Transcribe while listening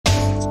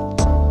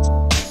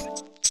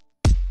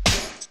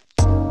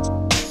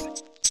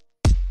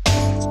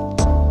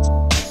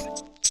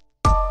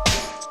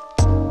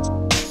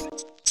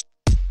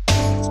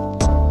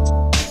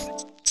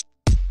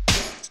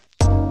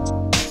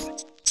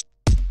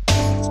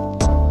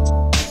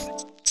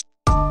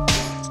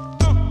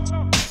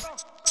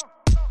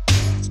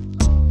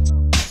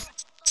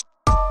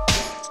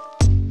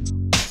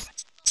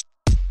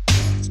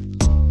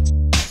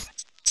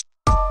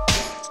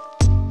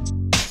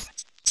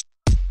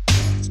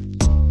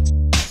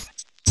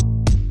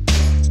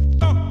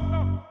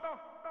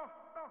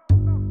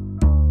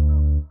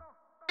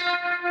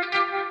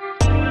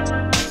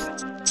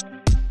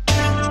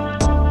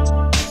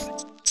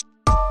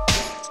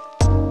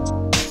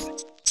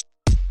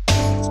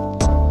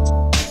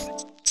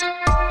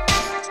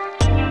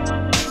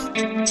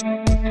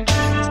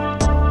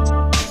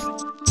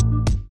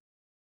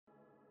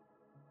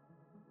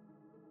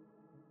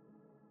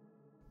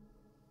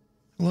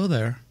hello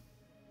there.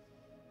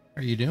 How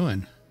are you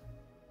doing?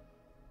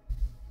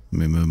 Let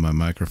me move my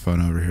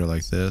microphone over here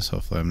like this.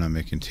 Hopefully I'm not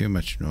making too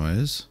much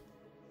noise.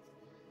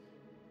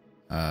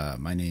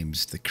 My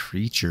name's The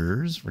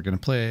Creatures. We're going to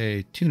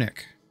play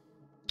Tunic.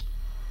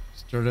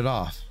 Start it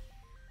off.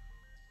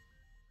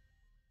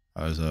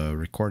 I was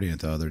recording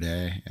it the other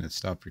day and it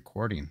stopped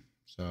recording.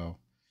 So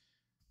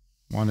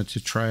wanted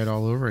to try it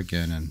all over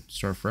again and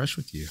start fresh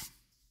with you.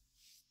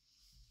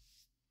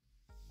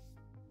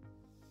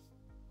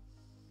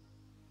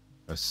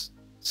 That's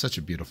such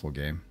a beautiful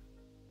game.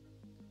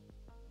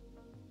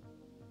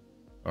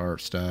 Art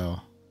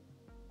style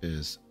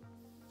is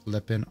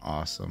flippin'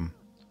 awesome.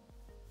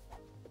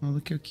 Oh,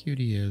 look how cute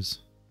he is.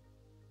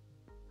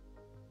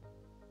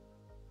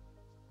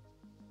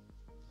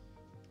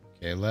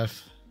 Okay,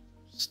 left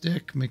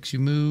stick makes you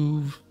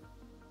move.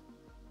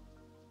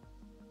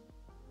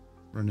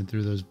 Running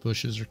through those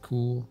bushes are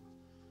cool.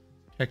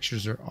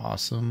 Textures are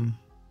awesome.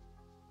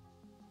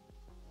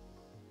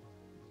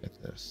 Look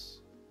at this.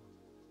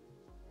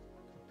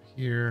 Up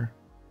here.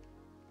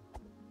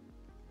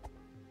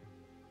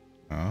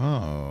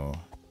 Oh,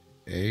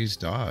 A's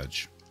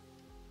dodge.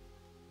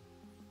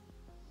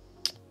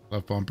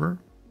 Left bumper.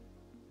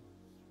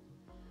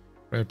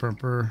 Right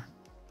bumper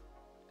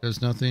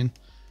does nothing.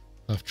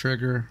 Left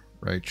trigger,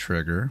 right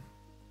trigger.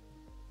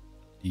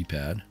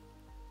 D-pad.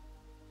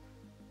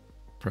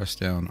 Press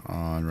down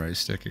on right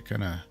stick. It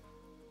kind of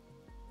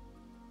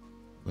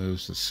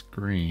moves the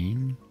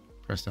screen.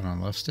 Press down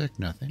on left stick,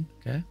 nothing.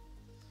 Okay.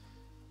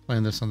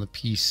 Playing this on the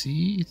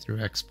PC through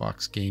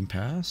Xbox Game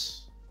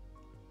Pass.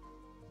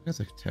 Look at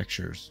the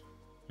textures.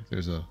 Like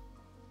there's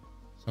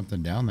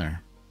something down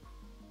there.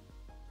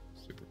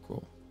 Super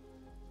cool.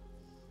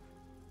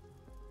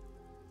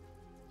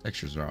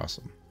 Textures are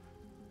awesome.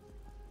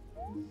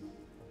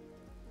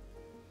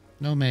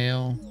 No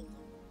mail.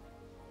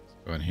 Let's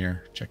go in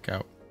here. Check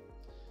out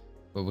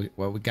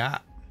what we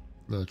got.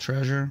 Little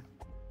treasure.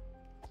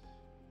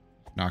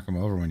 Knock them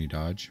over when you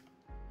dodge.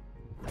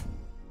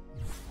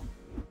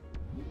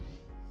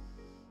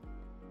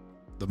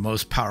 The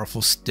most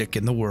powerful stick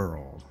in the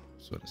world.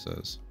 That's what it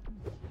says.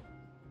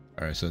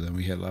 All right, so then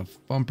we hit left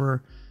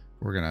bumper.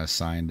 We're gonna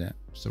assign it.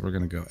 So we're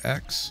gonna go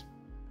X.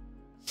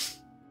 So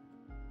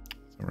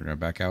we're gonna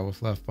back out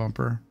with left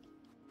bumper.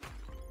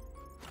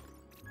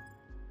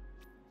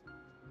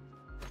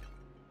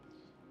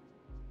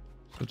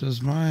 So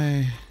does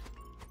my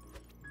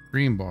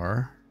green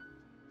bar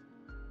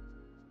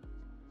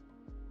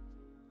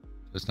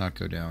does not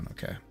go down?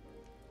 Okay.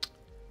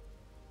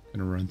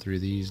 Gonna run through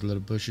these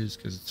little bushes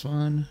because it's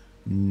fun.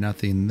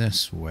 Nothing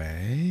this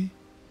way.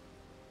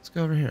 Let's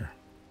go over here.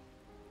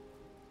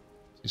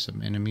 See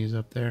some enemies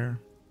up there.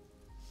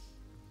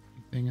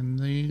 Anything in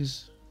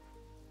these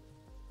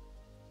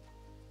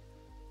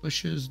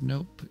bushes?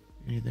 Nope.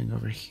 Anything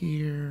over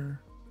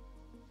here?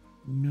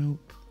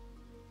 Nope.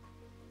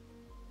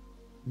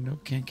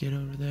 Nope, can't get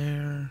over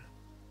there.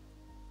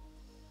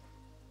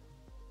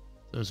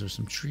 Those are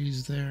some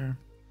trees there.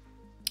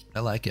 I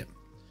like it.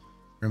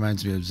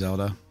 Reminds me of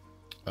Zelda.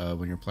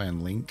 When you're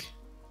playing Link.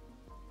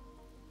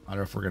 I don't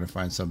know if we're gonna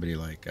find somebody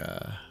like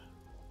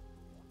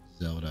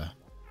Zelda.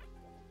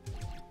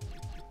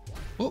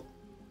 Oh,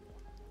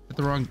 hit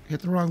the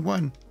wrong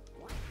one.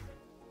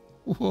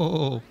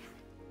 Whoa.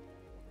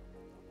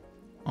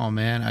 Oh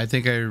man, I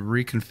think I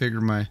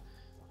reconfigured my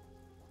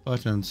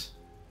buttons.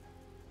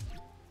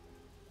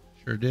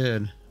 Sure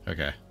did.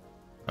 Okay,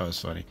 that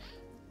was funny.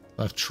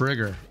 Left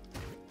trigger.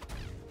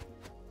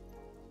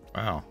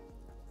 Wow.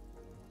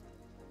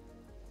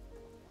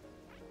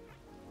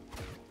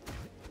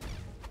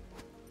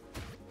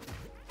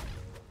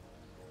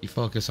 You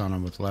focus on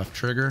them with left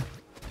trigger.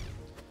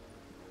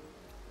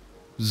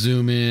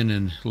 Zoom in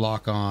and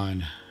lock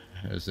on,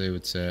 as they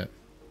would say it.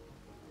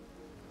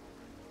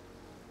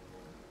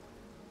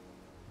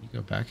 You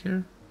go back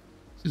here.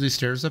 See these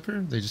stairs up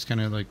here? They just kind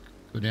of like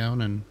go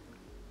down and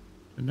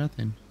do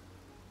nothing.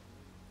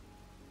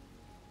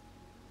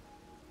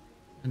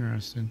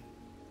 Interesting.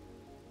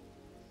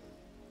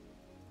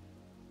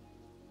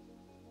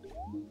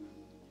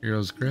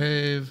 Hero's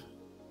grave.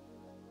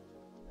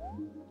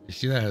 You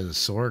see that has a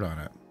sword on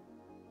it.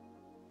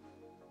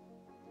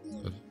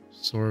 The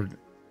sword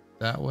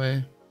that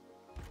way.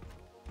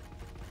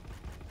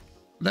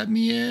 Let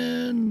me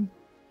in.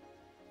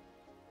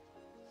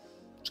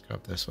 Let's go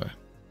up this way.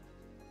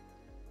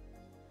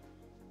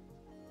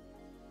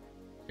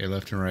 Okay,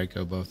 left and right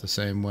go both the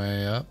same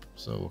way up.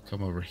 So we'll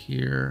come over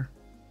here.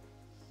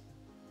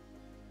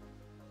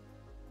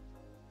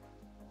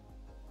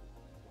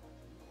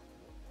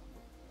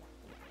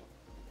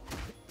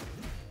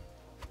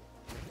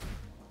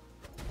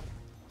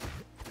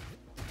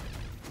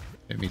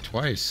 Hit me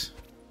twice.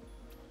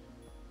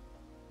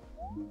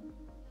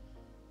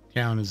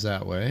 Town is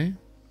that way.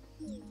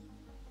 Looks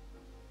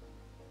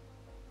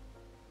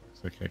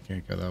like I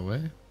can't go that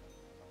way.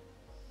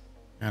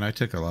 And I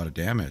took a lot of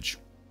damage.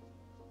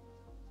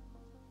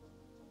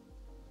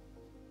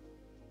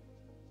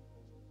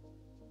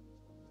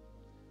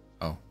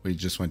 Oh, we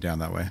just went down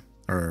that way.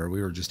 Or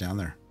we were just down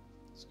there.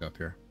 Let's go up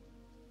here.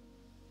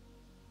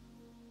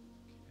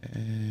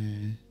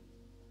 Okay.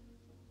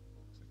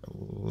 A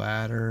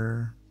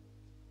ladder.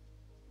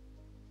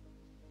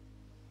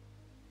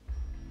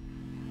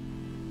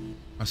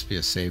 Must be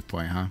a save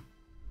point, huh?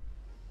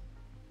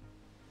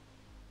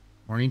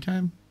 Morning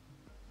time?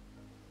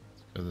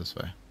 Let's go this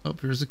way. Oh,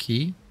 here's a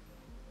key.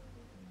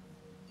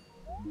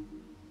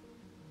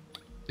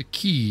 The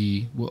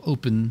key will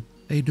open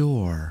a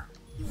door.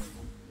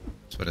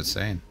 That's what it's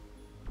saying.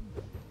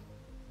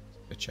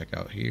 Go check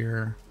out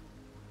here.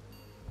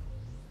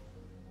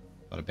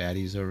 A lot of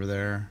baddies over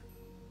there.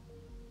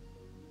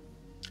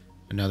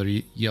 Another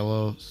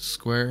yellow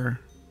square.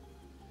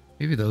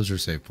 Maybe those are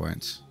save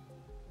points.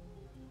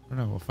 I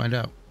don't know. We'll find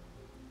out.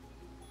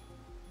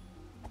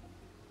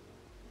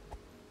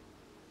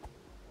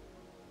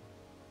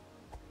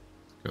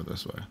 Let's go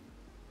this way.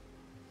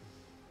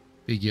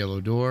 Big yellow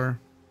door.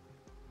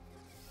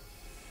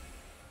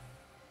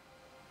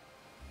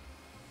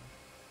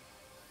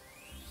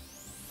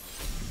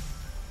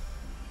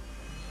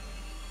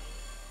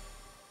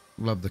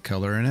 Love the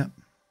color in it.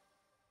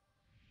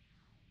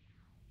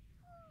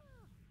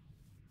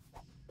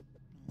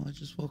 Well, I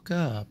just woke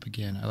up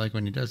again. I like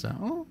when he does that.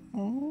 Oh,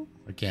 oh.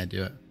 I can't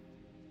do it.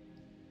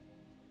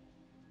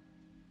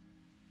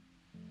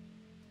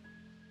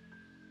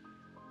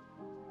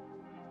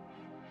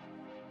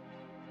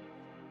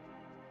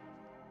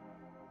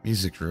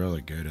 Music's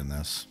really good in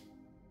this.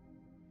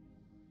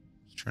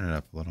 Let's turn it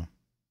up a little.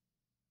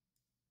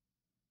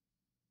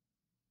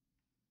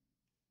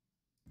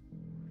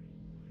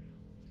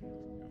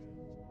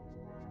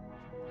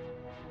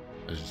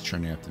 I was just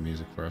turning up the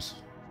music for us.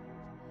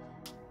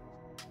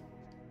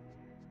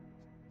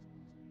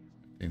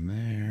 In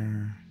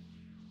there.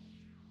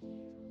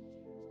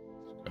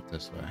 Let's go up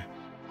this way.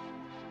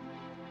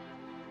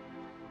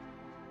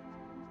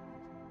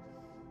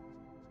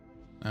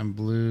 I'm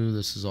blue.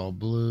 This is all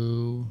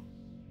blue.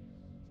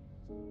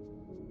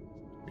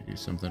 We do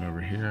something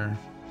over here.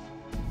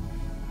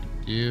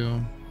 Do.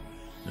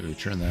 Maybe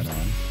turn that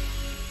on.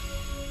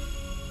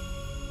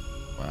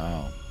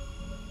 Wow.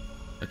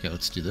 Okay,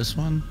 let's do this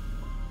one.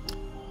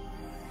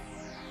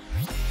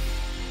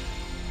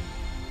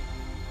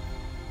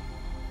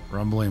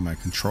 Rumbling my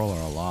controller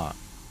a lot.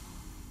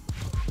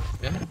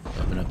 Okay,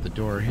 open up the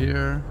door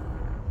here.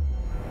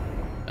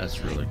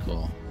 That's really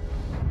cool.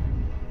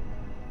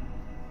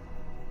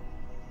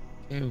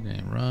 Okay, we're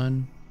gonna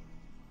run.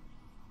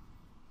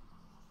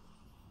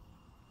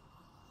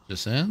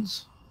 Just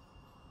ends.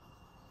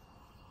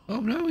 Oh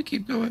no, we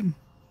keep going.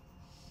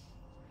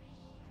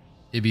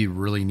 It'd be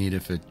really neat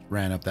if it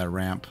ran up that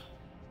ramp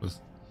with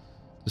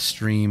the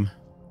stream,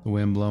 the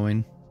wind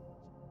blowing.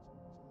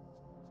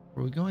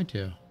 Where are we going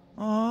to?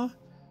 Aw.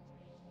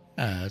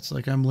 Yeah, it's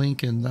like I'm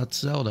Link and that's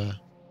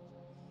Zelda.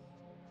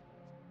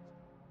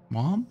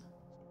 Mom?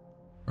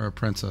 Or a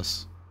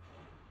princess?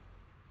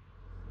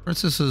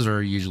 Princesses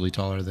are usually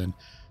taller than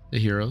the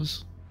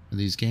heroes in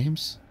these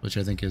games, which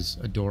I think is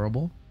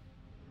adorable.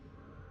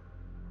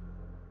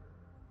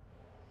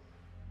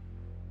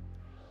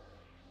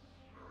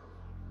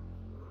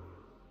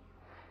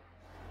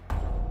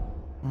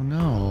 Oh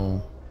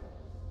no.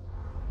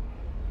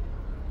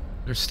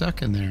 They're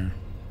stuck in there.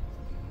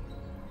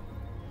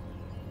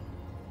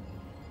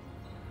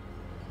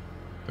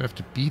 Do I have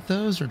to beat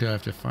those or do I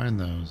have to find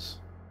those?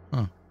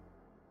 Huh.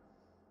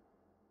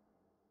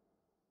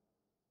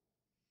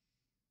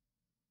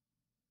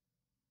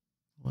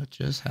 What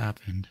just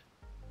happened?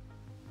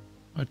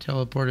 It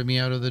teleported me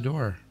out of the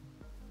door.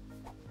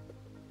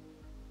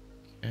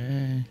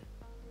 Okay.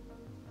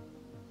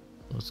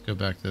 Let's go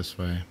back this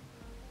way.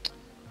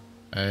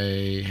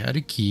 I had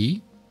a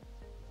key.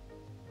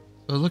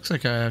 So it looks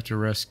like I have to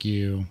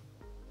rescue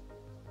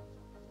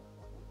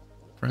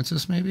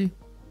Princess, maybe?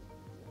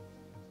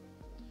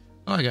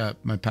 Oh, I got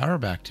my power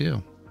back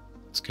too.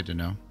 It's good to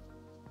know.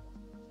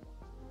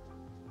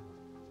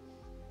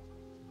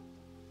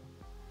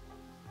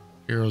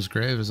 Hero's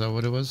Grave, is that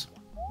what it was?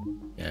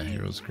 Yeah,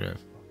 Hero's Grave.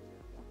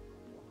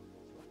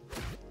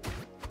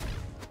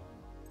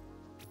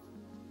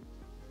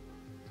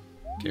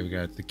 Okay, we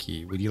got the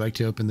key. Would you like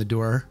to open the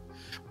door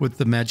with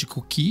the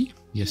magical key?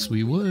 Yes,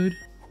 we would.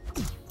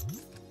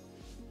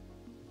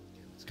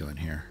 Let's go in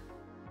here.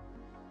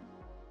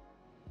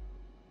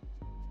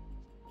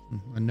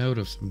 A note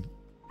of some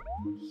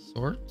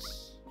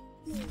sorts.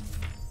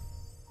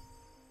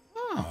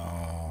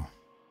 Oh,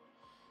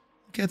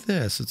 look at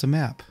this. It's a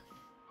map.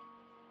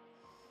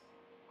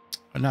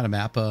 Not a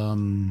map. I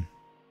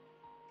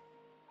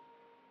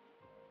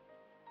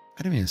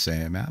didn't mean to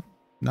say a map.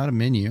 Not a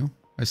menu.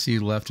 I see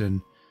left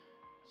and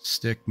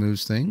stick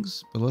moves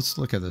things. But let's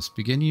look at this.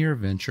 Begin your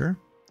adventure.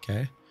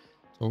 Okay.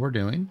 That's what we're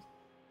doing.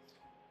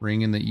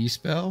 Ring in the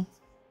East Bell.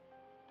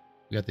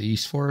 We got the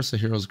East Forest, the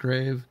Hero's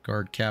Grave,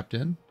 Guard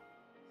Captain.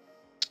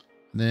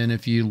 And then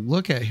if you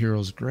look at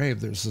Hero's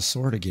Grave, there's the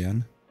sword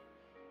again.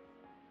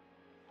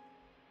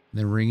 And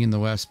then ring in the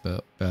West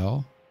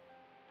Bell.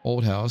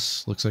 Old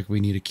House. Looks like we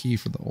need a key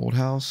for the Old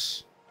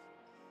House.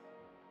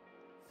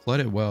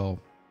 Flooded Well.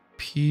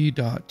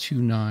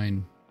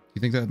 P.29. You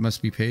think that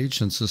must be Paige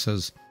since this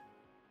has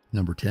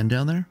number 10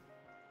 down there?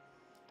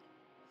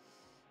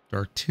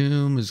 Dark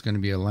Tomb is going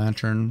to be a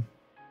lantern.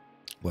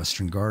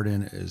 Western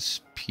Garden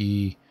is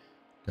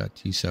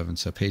P.T7.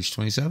 So page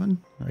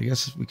 27. I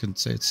guess we can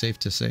say it's safe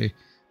to say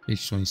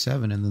page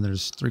 27. And then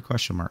there's 3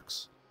 question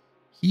marks.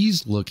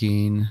 He's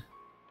looking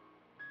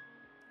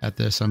at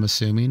this, I'm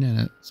assuming,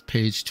 and it's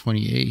page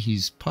 28.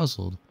 He's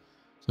puzzled.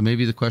 So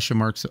maybe the question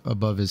marks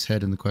above his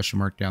head and the question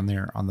mark down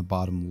there on the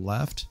bottom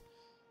left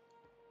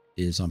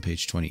is on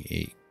page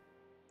 28.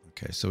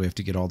 Okay, so we have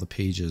to get all the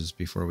pages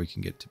before we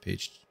can get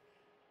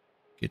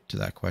to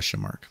that question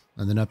mark.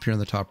 And then up here on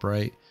the top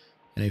right,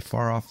 in a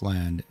far off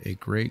land, a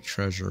great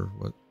treasure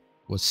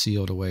was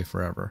sealed away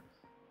forever.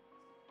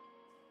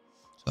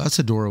 So that's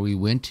a door we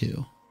went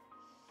to.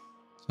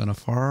 So in a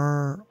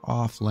far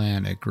off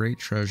land, a great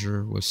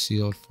treasure was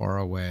sealed far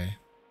away.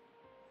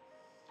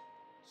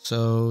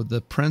 So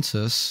the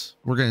princess,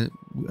 did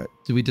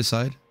we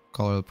decide?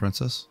 Call her the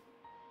princess?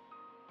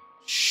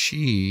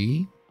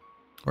 She,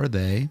 or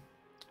they,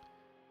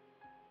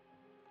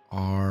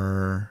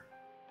 are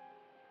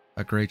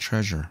a great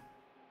treasure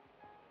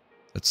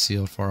that's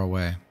sealed far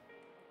away.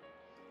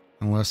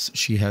 Unless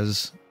she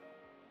has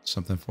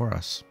something for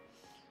us.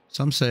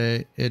 Some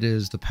say it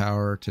is the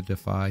power to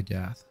defy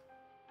death.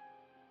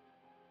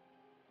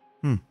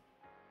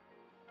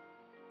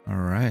 All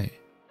right.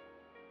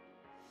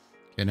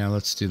 Okay, now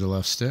let's do the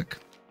left stick.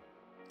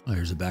 Oh,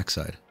 here's the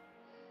backside.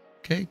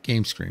 Okay,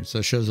 game screen. So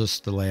it shows us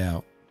the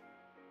layout.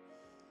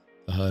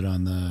 The HUD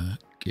on the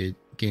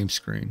game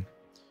screen.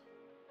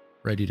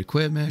 Ready to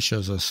equipment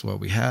shows us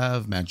what we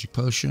have. Magic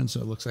potion. So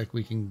it looks like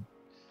we can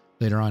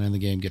later on in the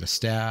game get a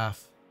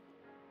staff.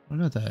 I don't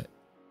know what that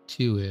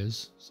 2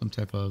 is. Some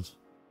type of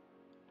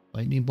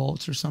lightning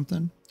bolts or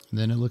something. And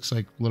then it looks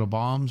like little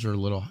bombs or a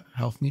little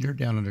health meter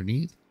down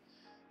underneath.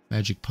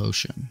 Magic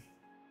potion.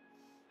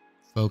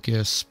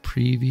 Focus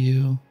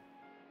preview.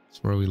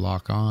 That's where we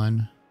lock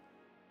on.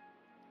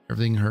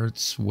 Everything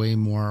hurts way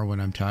more when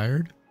I'm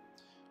tired.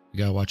 We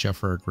gotta watch out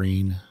for a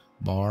green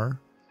bar.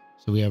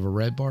 So we have a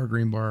red bar,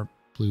 green bar,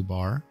 blue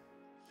bar.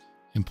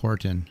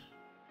 Important.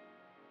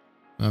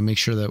 Make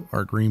sure that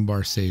our green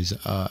bar stays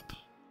up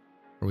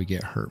or we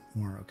get hurt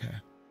more. Okay.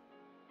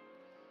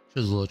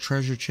 Shows a little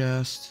treasure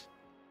chest.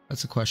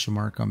 That's a question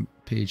mark on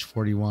page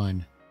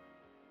 41.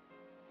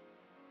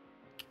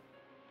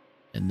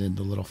 And then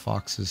the little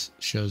foxes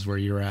shows where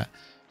you're at.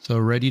 So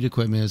ready to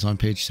equipment is on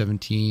page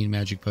 17.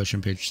 Magic potion,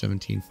 page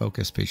 17.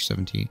 Focus, page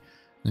 17. And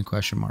then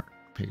question mark,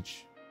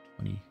 page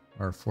 20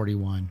 or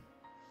 41.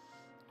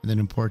 And then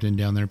important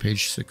down there,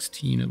 page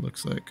 16, it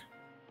looks like.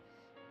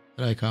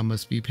 That icon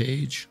must be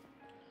page.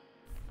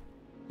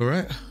 All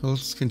right,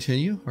 let's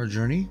continue our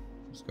journey.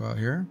 Let's go out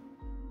here.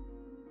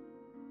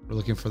 We're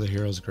looking for the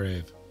hero's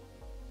grave.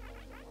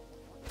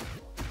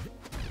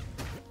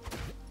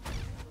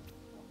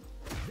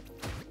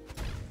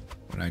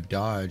 When I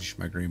dodge,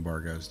 my green bar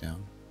goes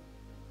down.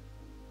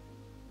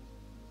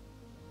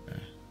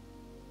 Okay.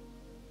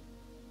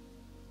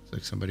 Looks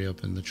like somebody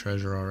opened the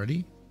treasure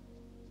already.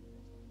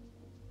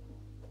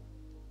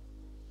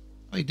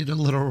 Oh, he did a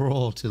little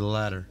roll to the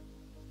ladder.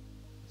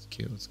 That's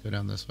cute. Let's go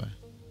down this way.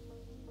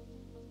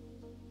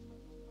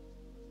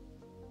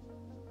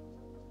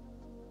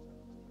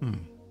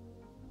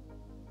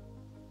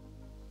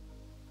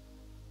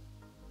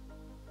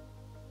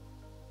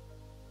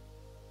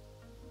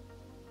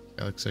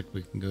 It looks like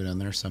we can go down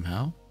there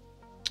somehow.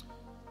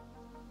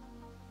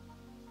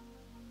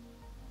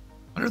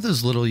 What are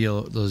those little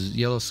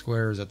yellow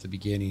squares at the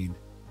beginning?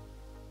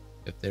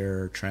 If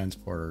they're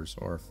transporters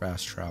or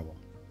fast travel.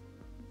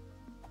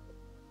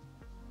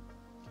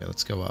 Okay,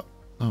 let's go up.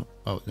 Oh,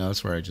 no,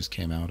 that's where I just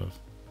came out of.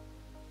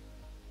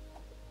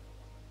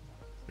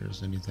 If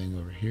there's anything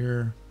over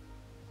here.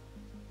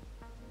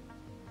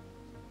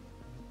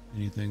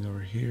 Anything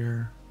over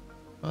here?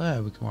 Oh yeah,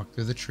 we can walk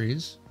through the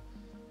trees.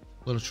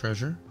 Little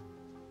treasure.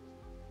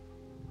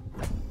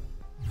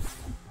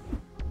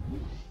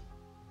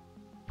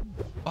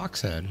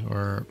 Fox head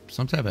or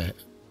some type of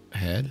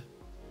head.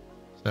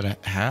 Is that a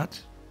hat?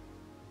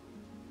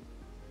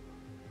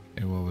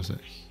 Okay, what was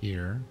it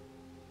here?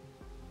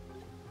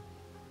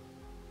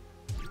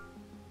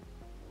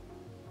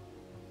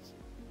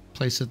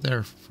 Place it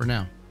there for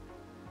now.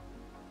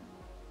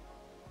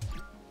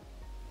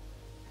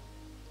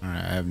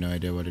 Alright, I have no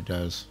idea what it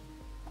does.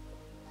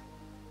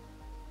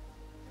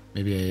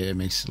 Maybe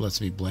it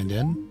lets me blend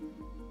in.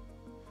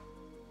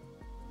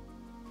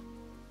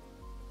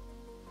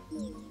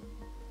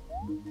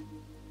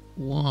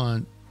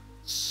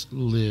 Once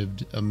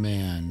lived a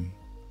man.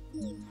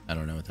 I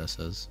don't know what that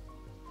says.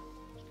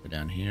 Let's go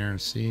down here and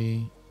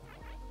see.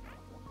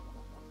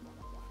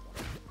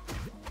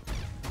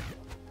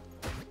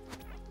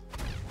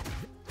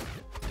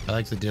 I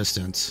like the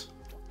distance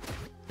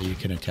that you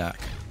can attack.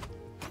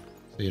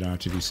 So you don't have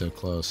to be so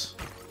close.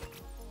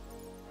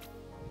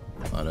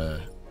 A lot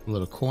of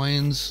little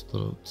coins,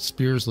 little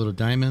spears, little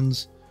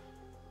diamonds.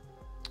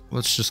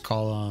 Let's just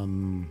call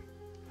them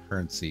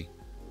currency.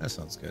 That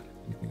sounds good.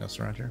 Anything else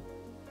around here?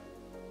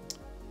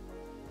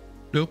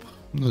 Nope.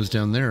 It was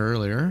down there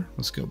earlier.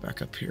 Let's go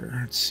back up here.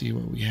 Let's see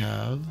what we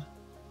have.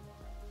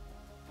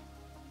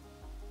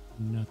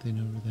 Nothing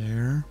over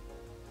there.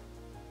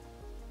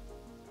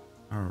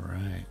 All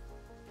right.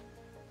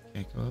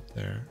 Can't go up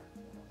there.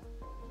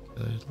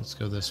 Okay, let's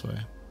go this way.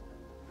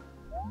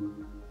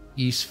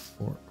 East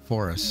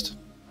Forest.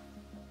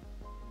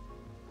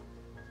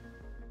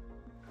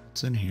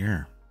 What's in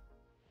here?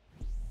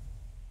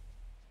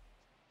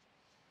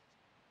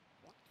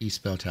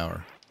 East Bell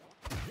Tower.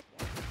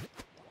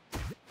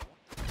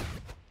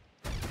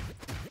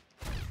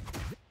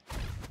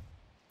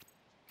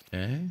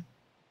 Okay.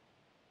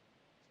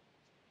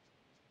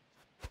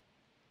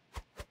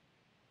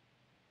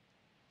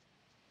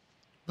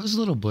 Those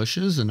little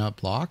bushes and not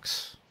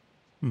blocks?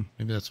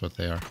 Maybe that's what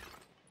they are.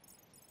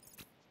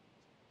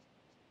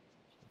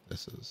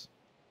 This is.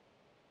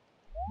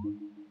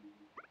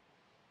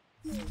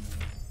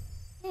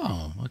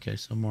 Oh, okay.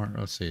 So more.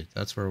 Let's see.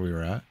 That's where we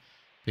were at.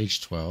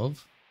 Page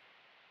 12.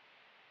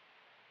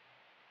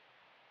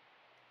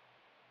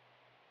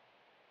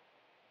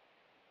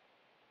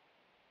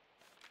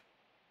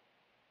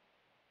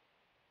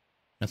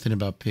 Nothing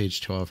about page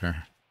 12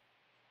 here.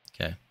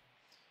 Okay.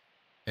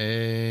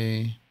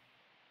 A.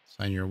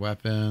 Assign your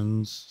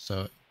weapons.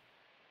 So,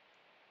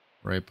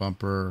 right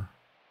bumper.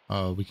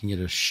 Oh, we can get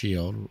a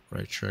shield.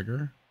 Right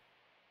trigger.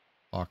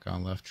 Lock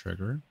on left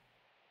trigger.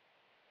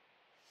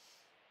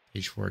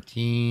 Page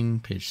 14.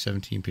 Page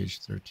 17. Page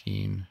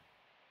 13.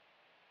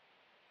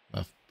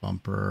 Left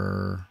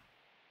bumper.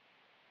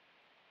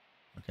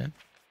 Okay.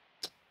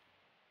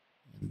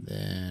 And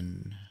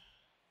then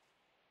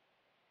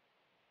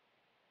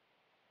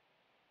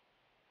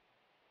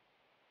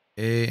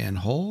A and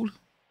hold.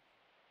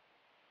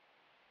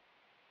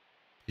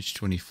 Page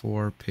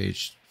 24,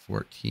 page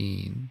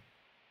 14.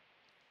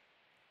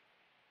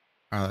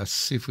 Let's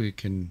see if we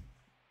can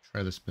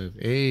try this move.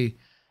 A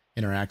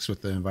interacts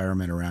with the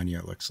environment around you,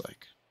 it looks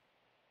like.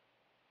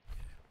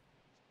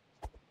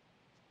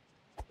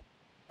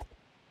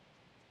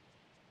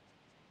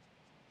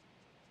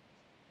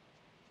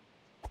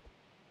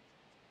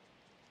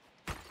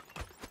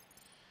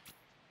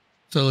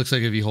 So it looks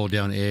like if you hold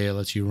down A, it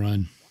lets you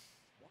run.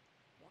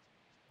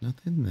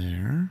 Nothing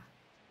there.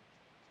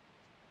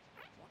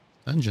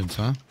 Dungeons,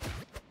 huh?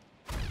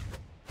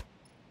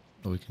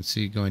 Oh, we can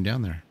see going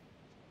down there.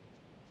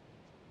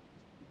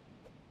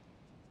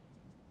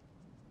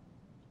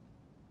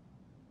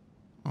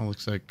 Oh,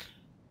 looks like...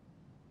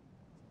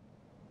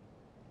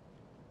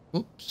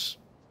 Oops.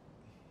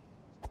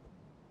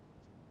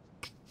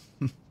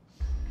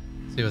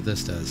 See what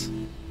this does.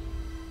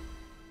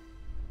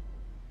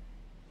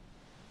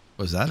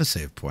 Was that a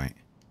save point?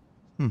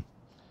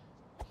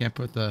 Can't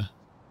put the...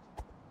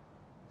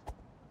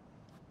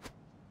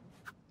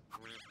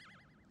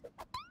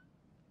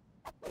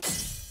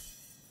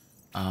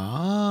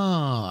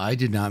 Oh, I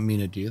did not mean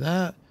to do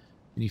that.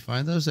 Can you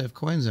find those? They have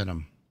coins in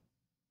them.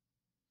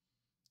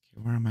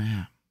 Okay, where am I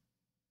at?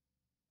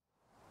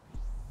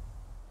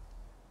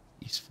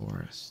 East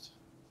Forest.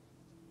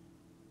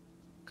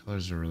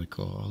 Colors are really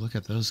cool. Oh, look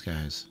at those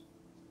guys.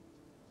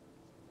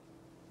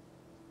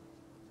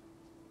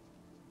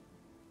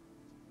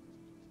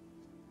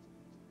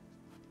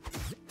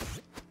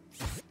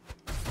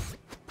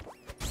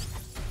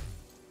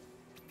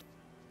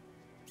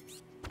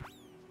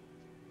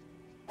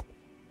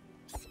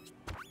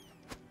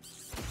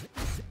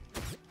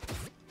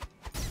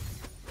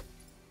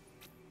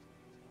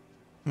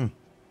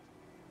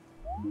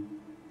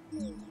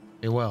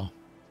 Hey, well.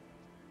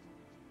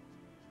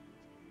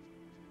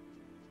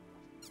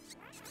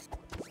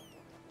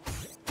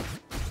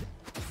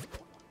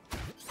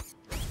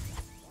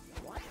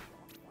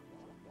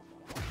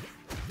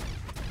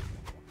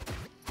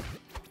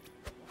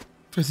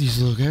 For these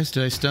little guys,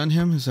 did I stun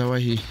him? Is that why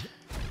he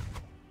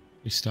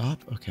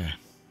stopped? Okay.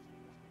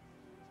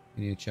 I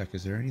need to check.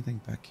 Is there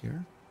anything back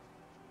here?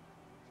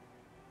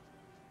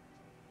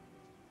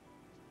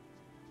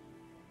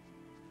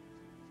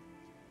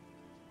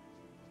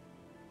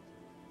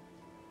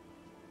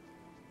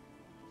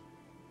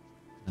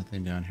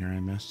 Nothing down here I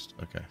missed?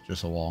 Okay,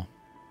 just a wall.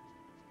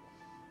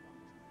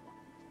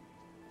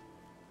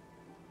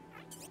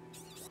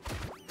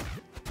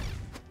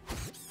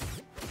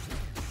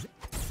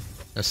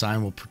 A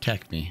sign will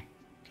protect me.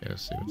 Okay,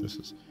 let's see what this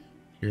is.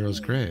 Hero's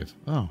Grave.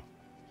 Oh,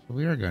 so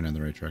we are going in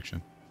the right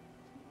direction.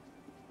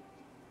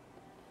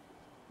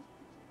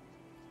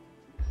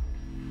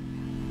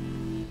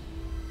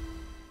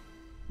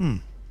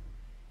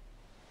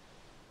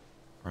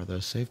 Are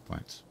those save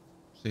points?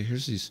 See,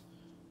 here's these...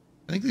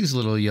 I think these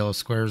little yellow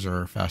squares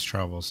are fast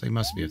travels. They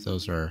must be if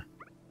those are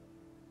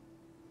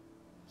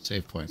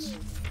save points.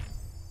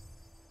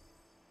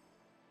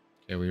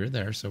 Okay, we were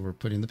there, so we're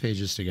putting the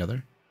pages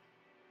together.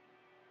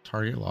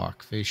 Target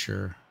lock,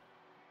 fascia.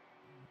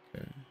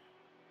 Okay.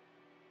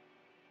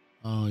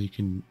 Oh, you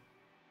can...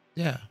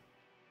 Yeah.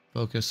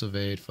 Focus,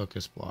 evade,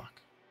 focus,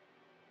 block.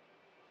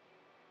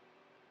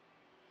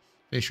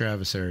 Face your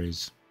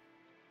adversaries.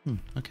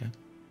 Okay.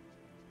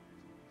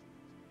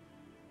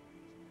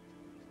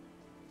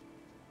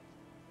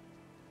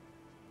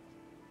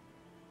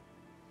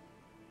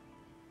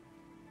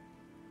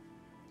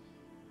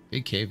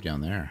 Big cave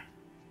down there.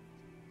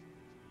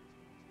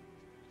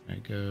 I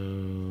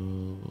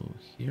go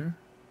here?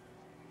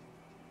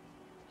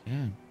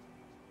 Yeah.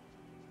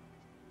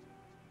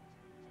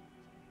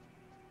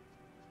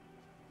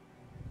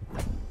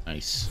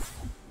 Nice.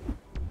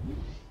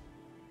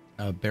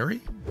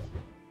 Berry?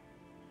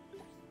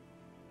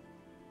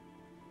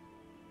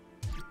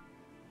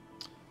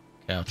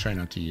 Okay, I'll try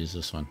not to use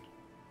this one.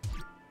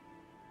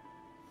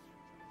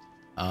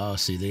 Oh,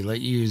 see, they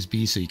let you use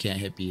B so you can't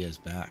hit B as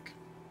back.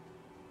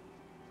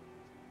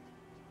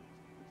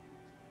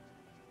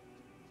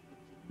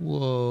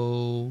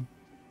 Whoa.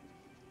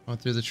 Going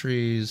through the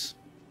trees.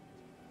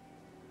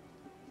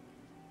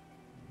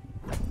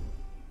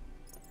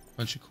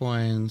 Bunch of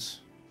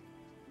coins.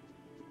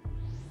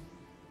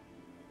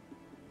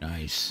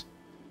 Nice.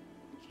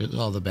 There's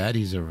all the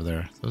baddies over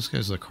there. Those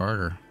guys look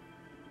harder.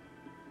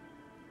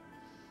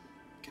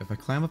 Okay, if I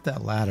climb up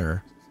that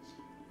ladder,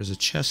 there's a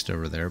chest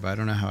over there, but I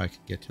don't know how I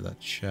could get to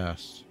that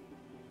chest.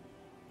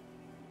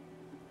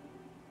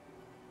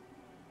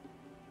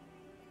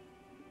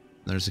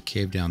 There's a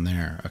cave down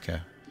there. Okay.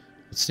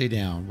 Let's stay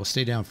down. We'll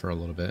stay down for a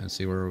little bit and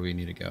see where we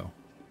need to go.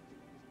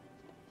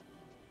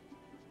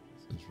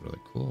 This is really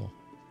cool.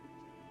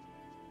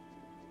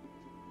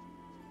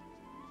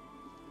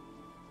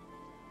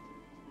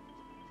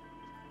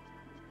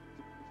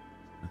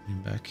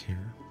 Nothing back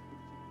here.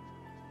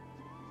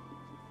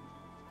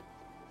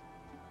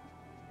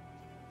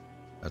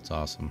 That's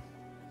awesome.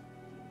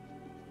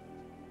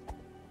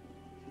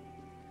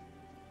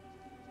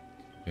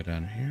 Go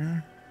down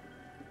here.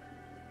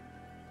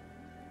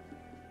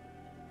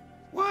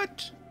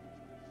 What?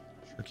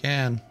 Sure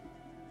can.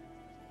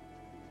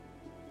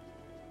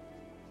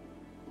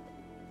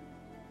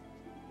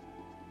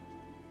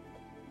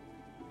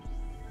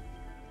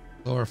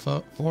 Lower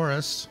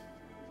forest.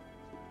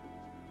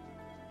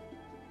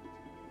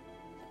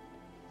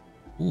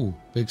 Ooh,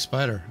 big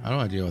spider. I don't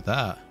want to deal with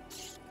that.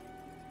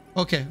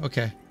 Okay,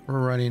 okay. We're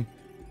running.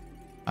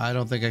 I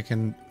don't think I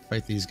can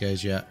fight these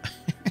guys yet.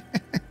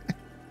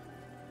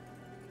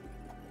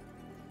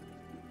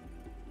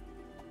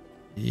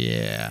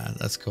 Yeah,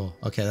 that's cool.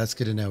 Okay, that's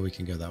good to know we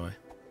can go that way.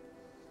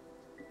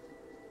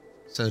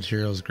 Said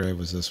Hero's grave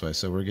was this way,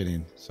 so we're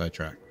getting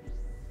sidetracked.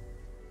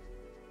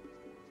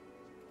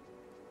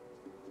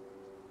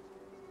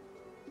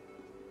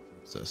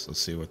 What's this? Let's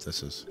see what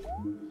this is.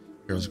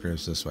 Hero's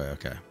grave's this way,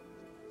 okay.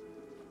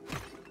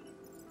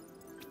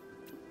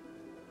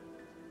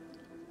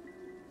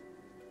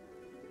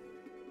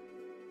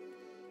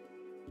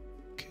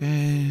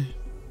 Okay.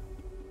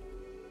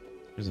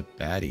 There's a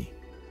baddie.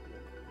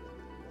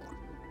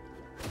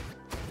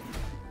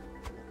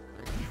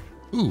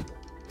 Ooh.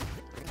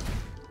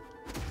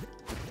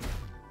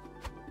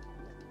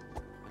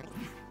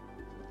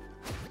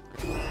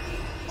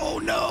 Oh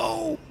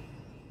no!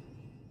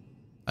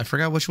 I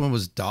forgot which one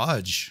was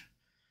dodge.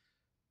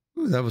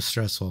 Ooh, that was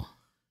stressful.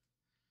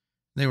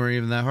 They weren't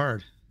even that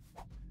hard.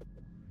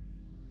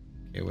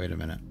 Okay, wait a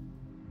minute.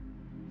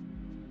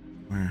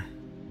 Where?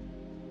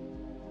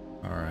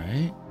 All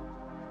right.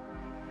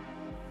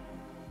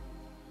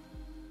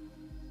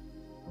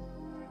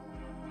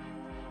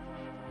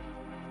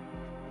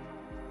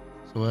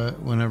 So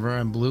whenever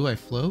I'm blue, I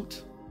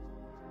float.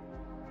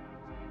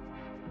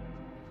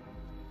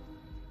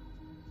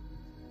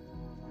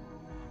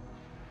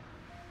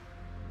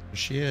 There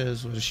she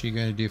is. What is she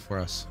going to do for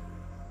us?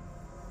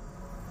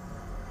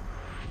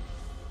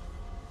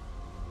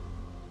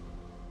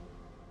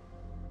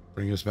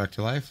 Bring us back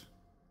to life?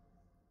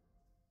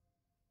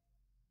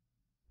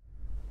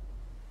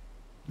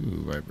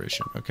 Ooh,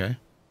 vibration. Okay.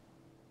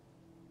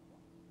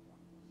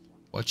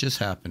 What just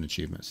happened?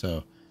 Achievement.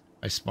 So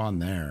I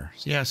spawned there.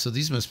 So yeah, so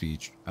these must be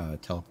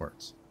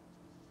teleports.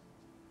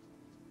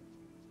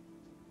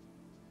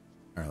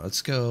 All right,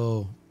 let's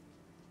go.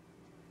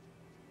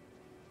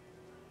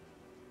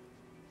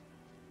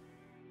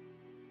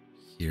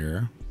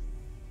 Here.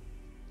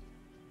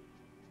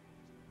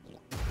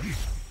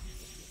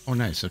 Oh,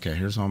 nice. Okay,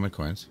 here's all my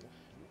coins.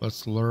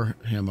 Let's lure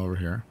him over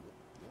here.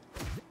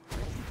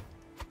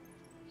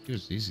 He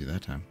was easy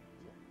that time.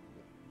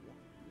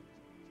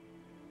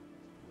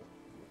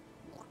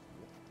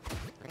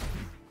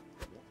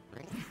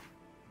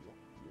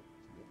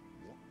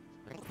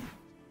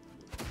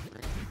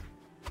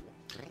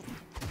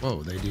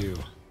 Whoa, they do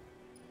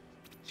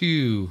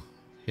 2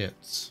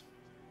 hits.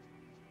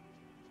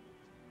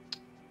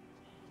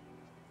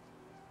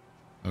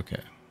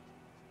 Okay.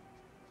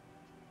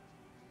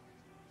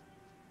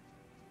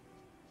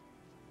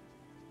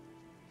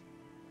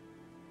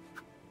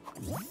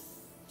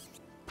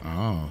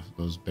 Oh,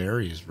 those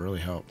berries really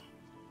help.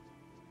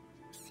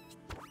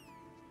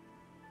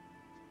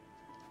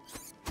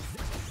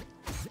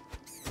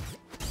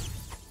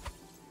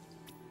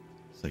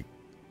 It's like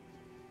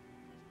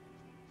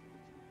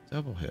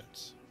double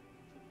hits.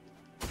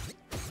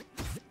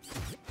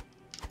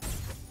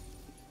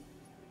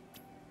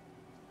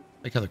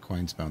 Like how the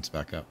coins bounce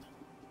back up.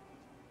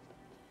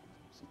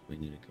 So we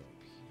need to go up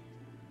here.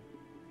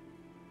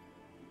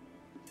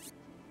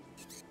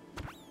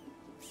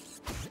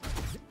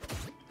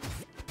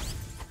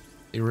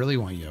 They really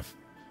want you to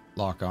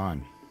lock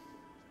on.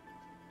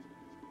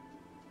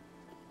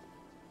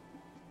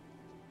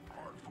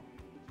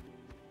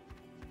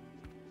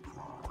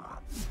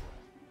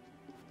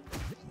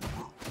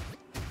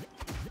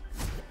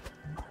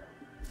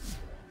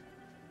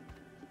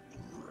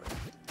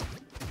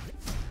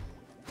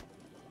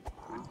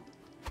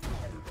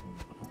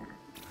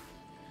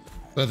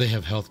 Oh, they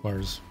have health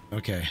bars.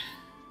 Okay.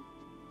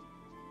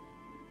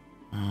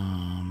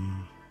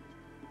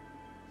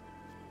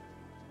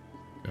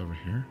 Go over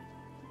here.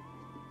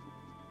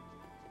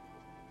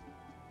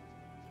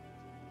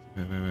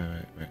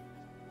 Wait.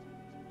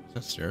 Is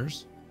that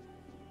stairs?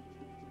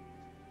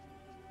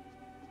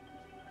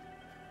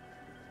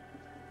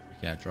 We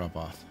can't drop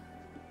off.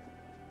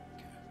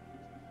 Okay.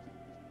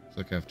 Looks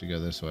like I have to go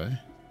this way.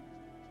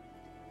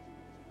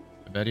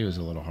 I bet he was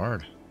a little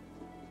hard.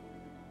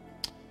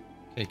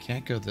 Okay,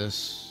 can't go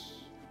this.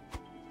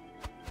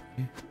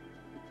 Okay.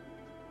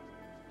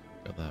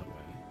 Go that way.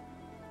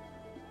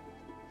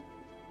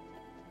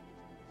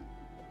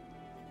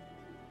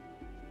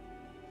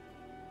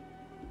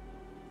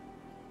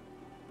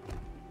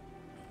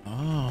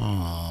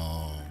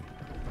 Oh.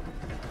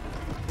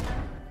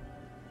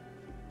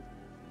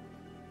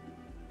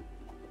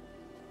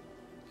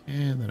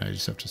 Okay, and then I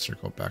just have to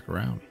circle back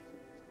around.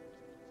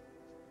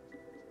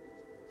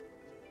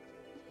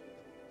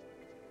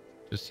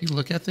 Does he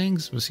look at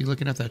things? Was he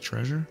looking at that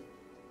treasure?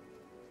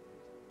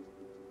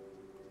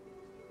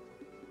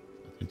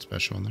 Nothing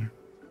special in there.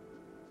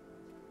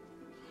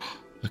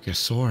 Look, a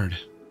sword.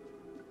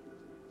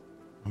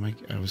 Oh my,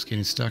 I was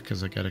getting stuck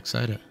because I got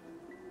excited.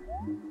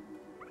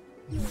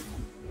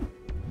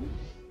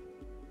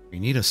 We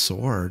need a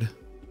sword.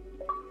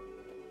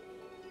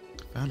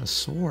 Found a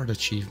sword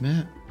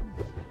achievement.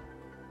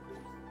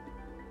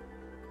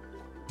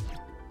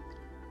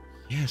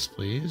 Yes,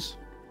 please.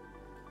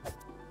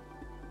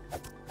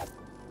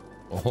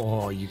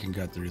 Oh, you can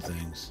cut through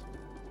things.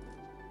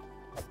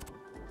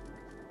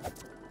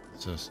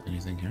 What's this?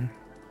 Anything here?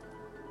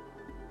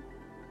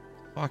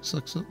 Fox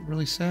looks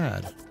really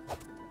sad.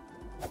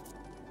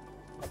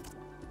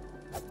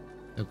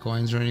 No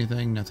coins or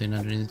anything? Nothing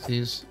underneath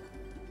these?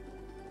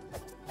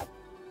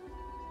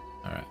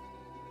 Alright.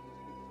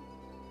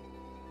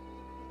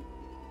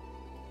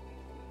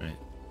 Right.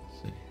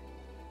 Let's see.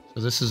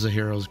 So this is a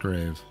hero's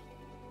grave.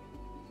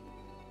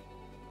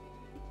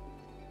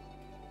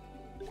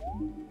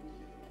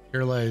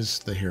 Here lies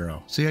the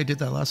hero. See, I did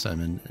that last time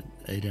and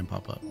A didn't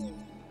pop up.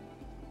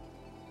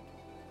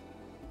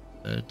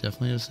 It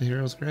definitely is the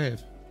hero's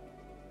grave.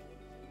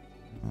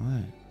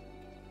 Alright.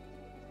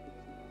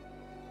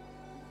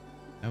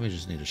 Now we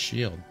just need a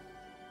shield.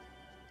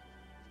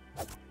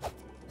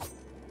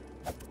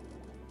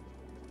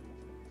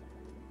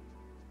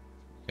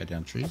 Cut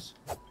down trees?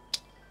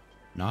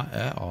 Not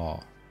at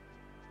all.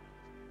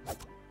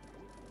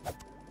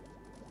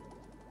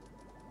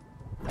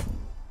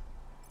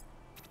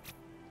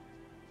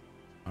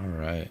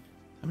 Alright.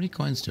 How many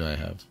coins do I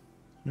have?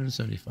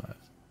 175.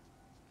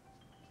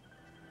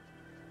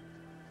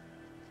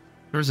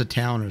 There's a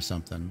town or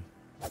something.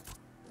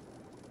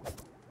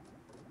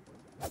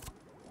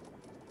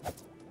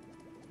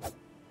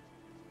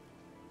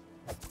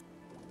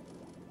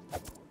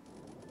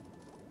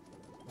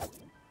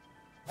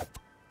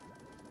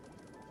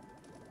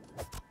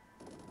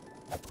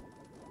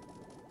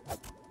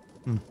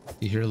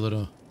 You hear a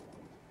little...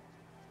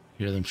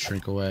 Hear them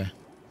shrink away.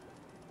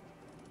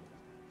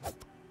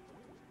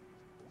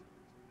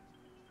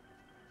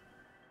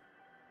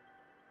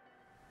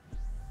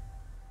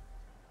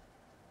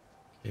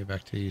 Okay,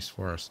 back to East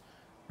Forest.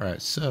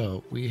 Alright,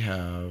 so we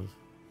have...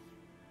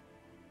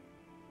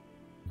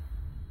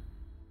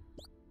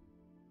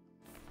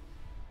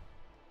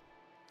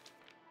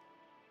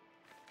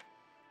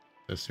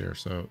 this here.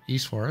 So,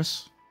 East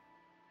Forest.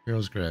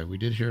 Hero's Grave. We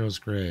did Hero's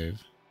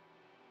Grave.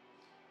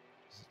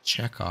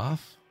 Check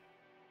off.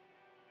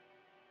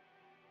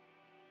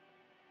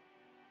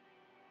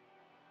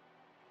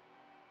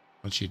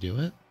 Once you do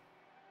it?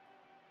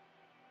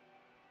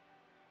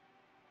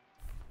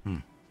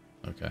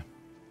 Okay.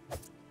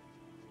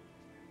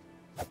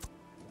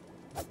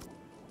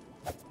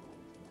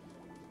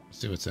 Let's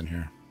see what's in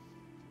here.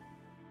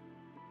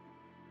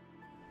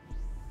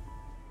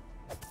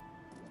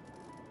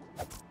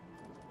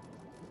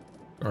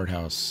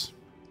 Guardhouse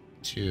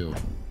 2.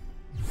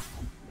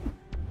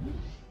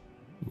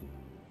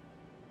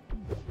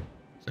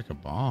 It's like a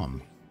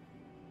bomb.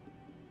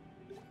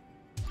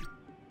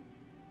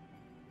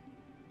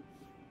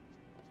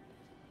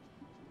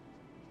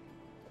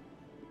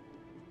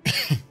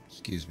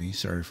 Excuse me.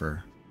 Sorry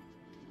for...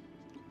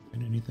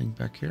 Find anything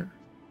back here?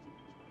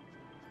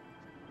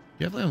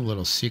 You have like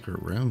little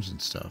secret rooms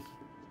and stuff.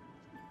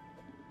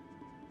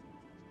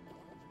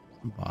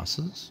 Some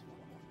bosses.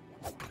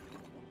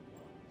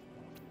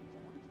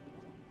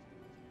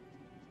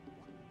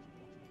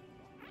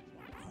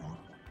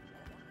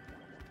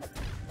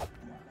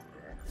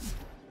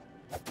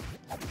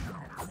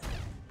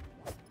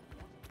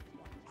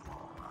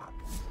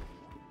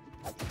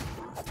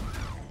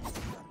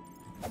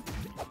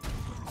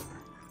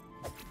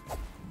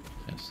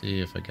 See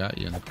if I got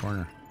you in the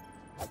corner.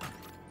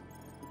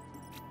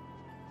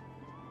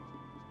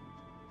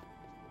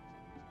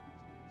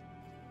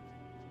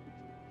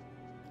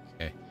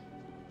 Okay.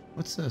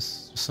 What's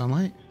this?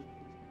 Sunlight?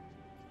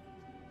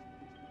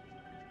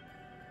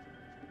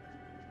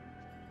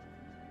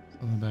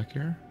 Something back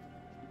here?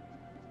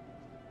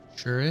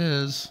 Sure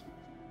is.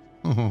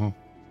 Oh,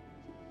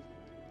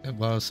 got a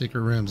lot of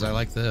secret rooms. I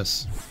like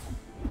this.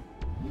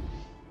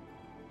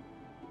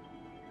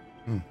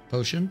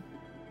 Potion.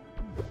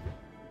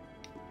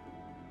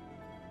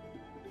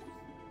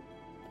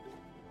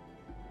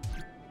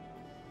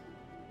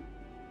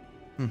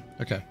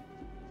 Okay.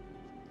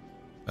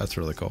 That's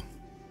really cool.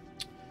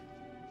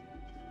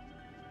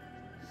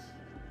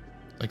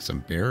 Like some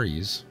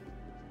berries.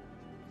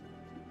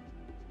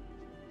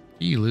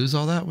 Do you lose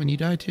all that when you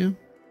die too?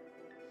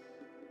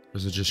 Or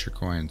is it just your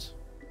coins?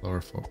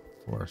 Lower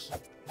force.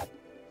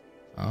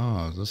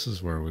 Oh, this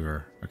is where we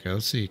were. Okay,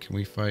 let's see. Can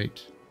we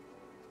fight?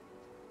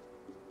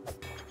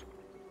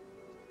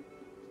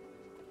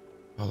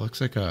 Oh,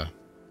 looks like some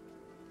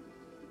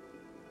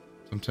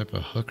type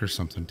of hook or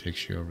something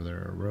takes you over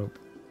there, a rope.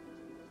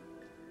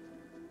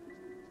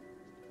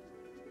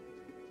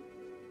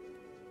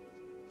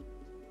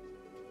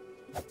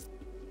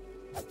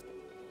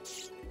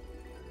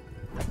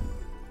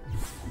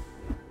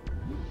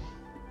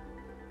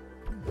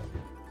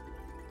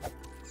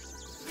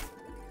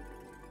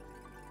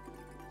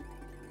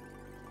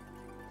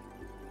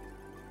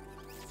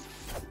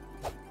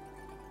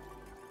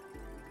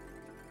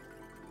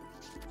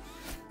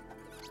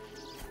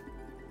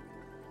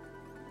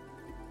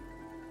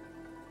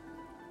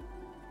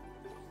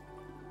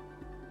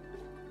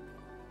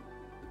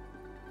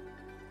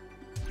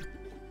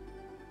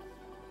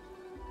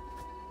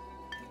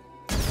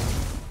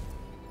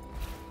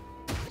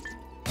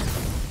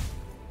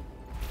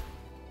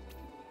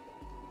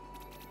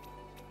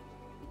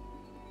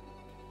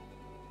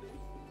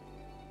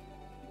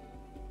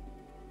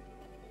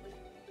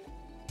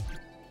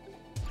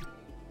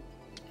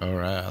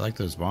 Alright, I like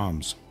those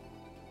bombs.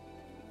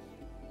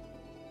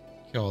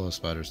 Kill all those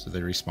spiders. Did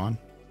they respawn?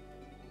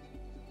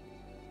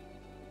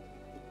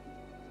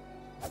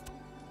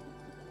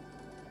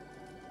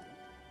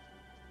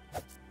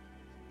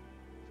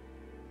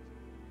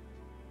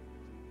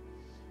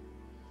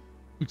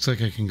 Looks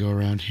like I can go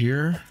around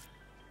here.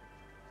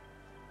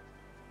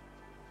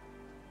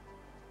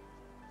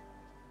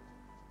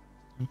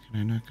 Oh, can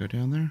I not go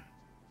down there?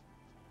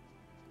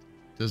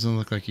 Doesn't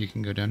look like you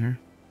can go down here.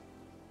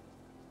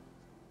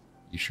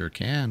 You sure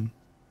can.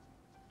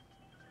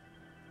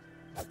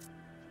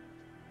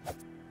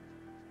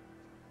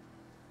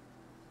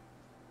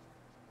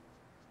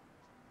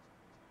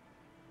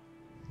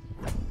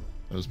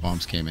 Those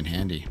bombs came in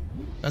handy.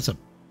 That's a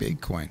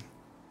big coin.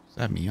 Is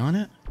that me on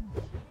it?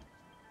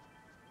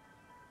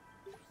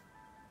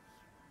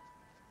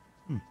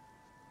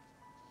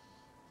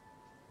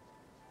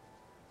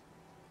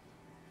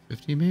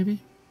 50 maybe?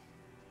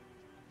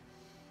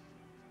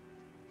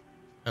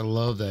 I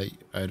love that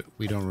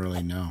we don't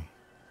really know.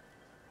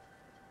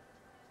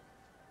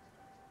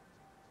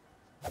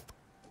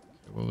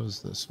 What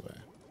was this way?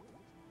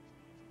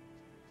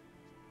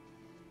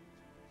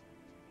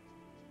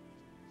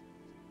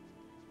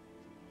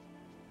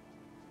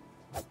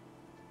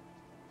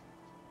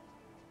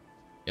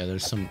 Yeah,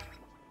 there's some.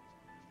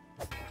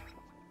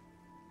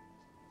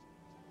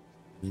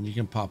 And you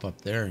can pop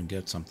up there and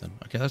get something.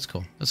 Okay, that's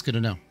cool. That's good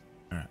to know.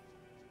 All right.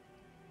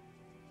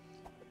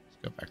 Let's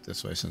go back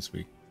this way since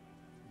we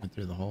went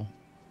through the hole.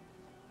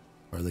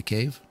 Or the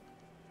cave.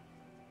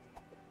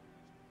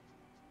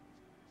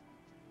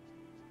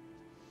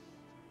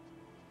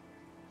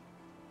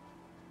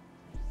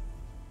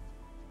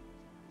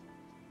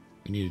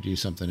 We need to do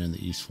something in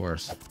the East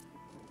Forest.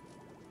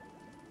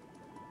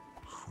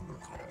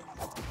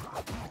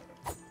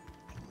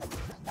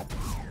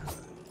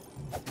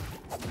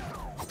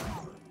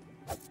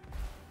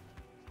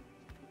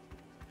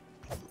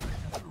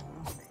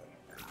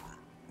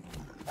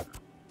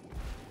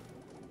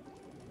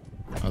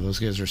 Oh, those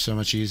guys are so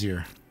much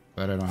easier.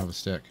 Glad I don't have a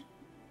stick.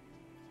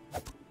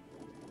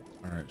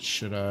 Alright,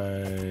 should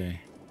I...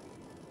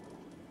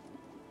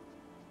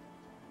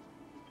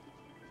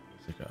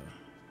 It's like a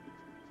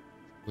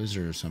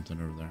wizard or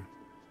something over there.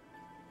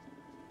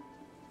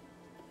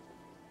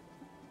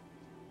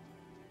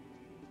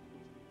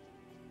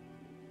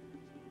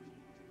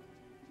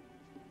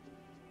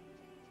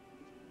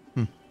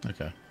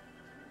 Okay.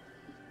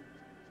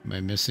 Am I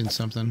missing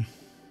something?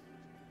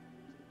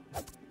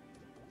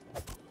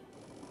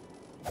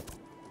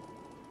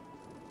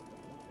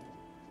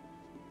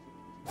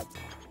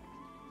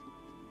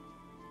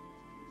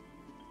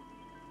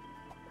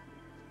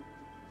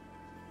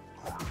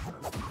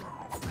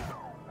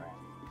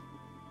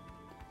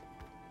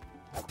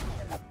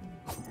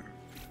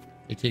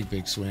 They take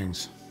big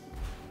swings.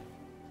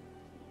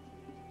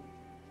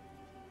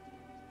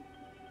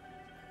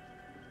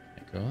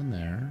 I go in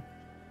there.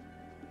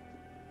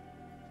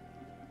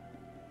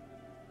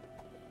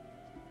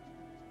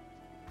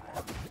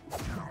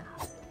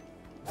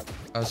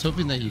 I was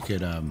hoping that you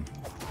could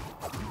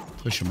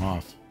push them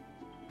off.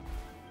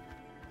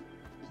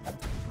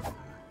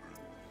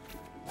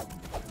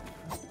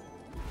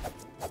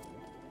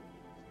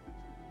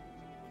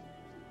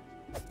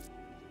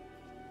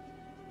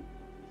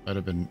 That'd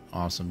have been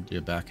awesome. Do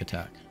a back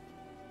attack.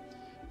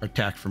 Or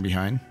attack from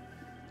behind.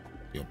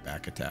 Do a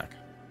back attack.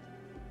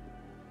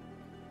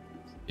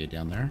 Get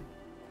down there.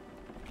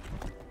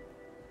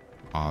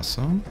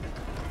 Awesome.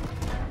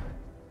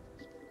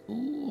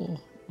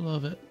 Cool.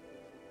 Love it.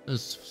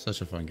 This is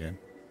such a fun game.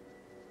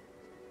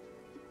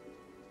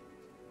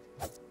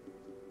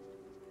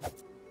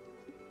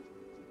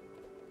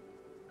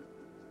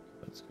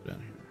 Let's go down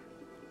here.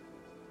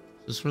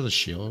 Is this for the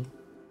shield?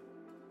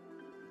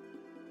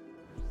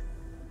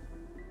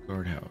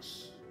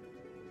 Guardhouse.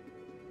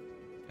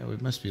 Yeah, we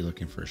must be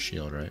looking for a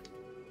shield, right?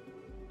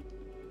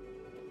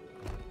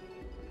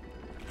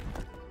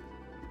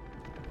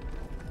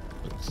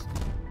 Oops.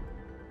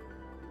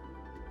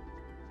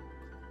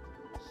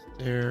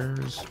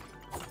 Stairs.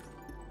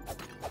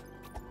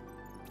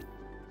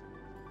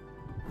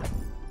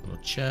 Little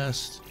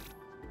chest.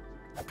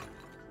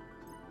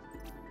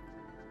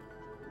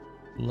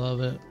 Love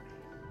it.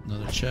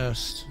 Another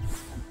chest.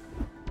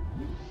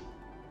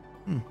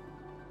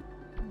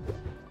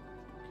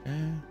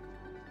 Okay.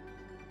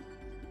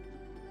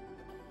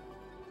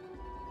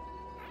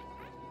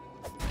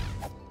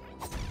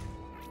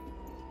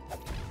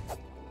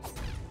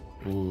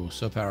 Ooh,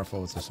 so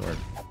powerful with the sword.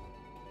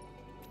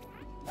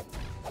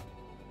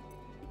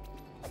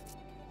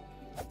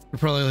 You're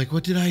probably like,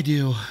 what did I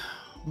do?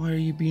 Why are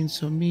you being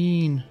so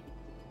mean?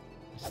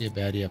 I see a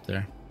baddie up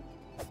there.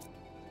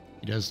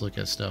 He does look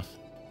at stuff.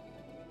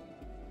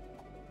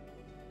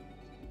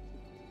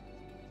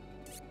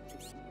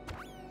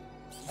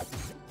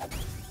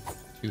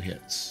 Two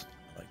hits.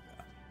 I like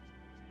that.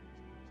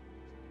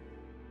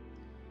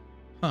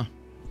 Huh.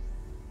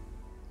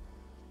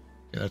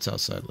 Okay, that's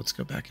outside. Let's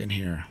go back in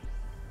here.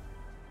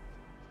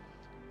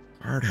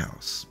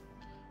 Guardhouse.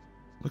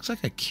 Looks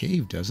like a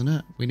cave, doesn't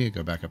it? We need to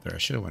go back up there. I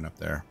should have went up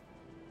there.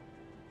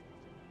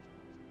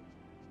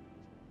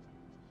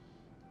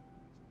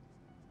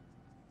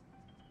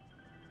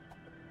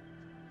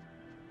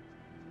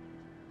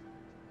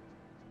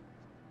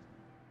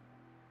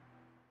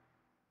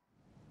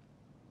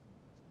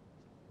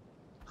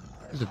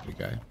 He's a big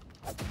guy.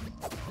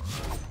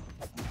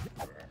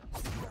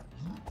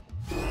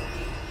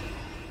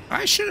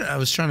 I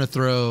was trying to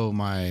throw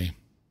my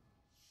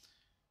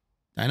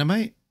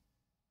dynamite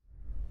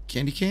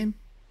candy cane.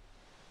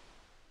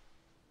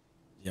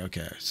 Yeah,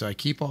 okay. So I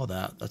keep all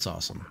that. That's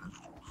awesome.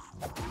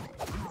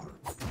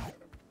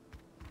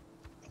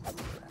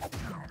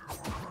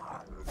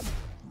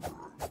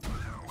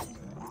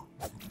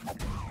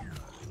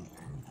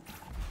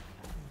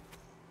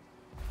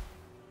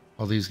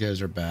 All these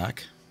guys are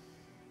back.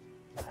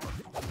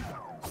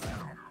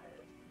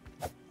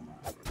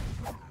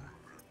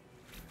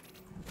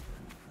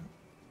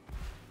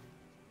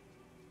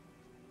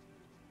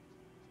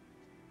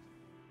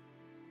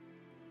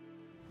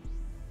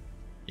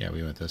 Yeah,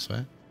 we went this way.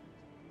 Let's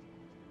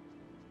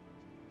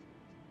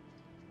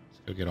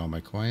go get all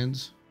my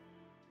coins.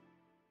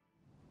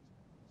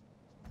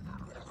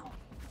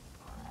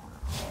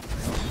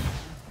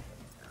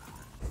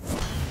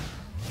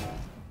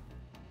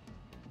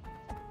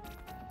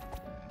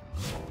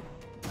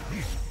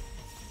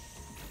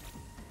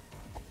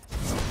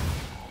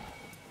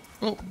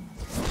 Oh.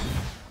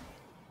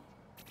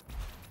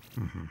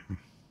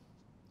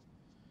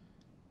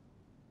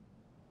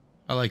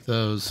 I like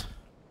those.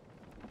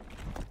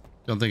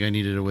 Don't think I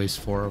needed to waste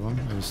 4 of them.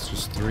 It was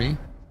just 3.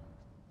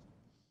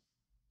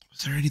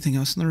 Was there anything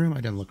else in the room?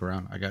 I didn't look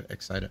around. I got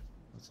excited.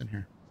 What's in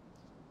here?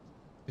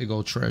 Big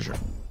old treasure.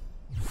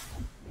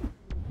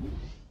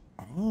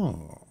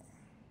 Oh.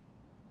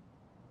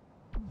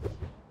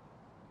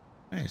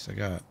 Nice. I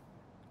got...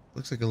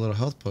 Looks like a little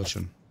health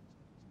potion.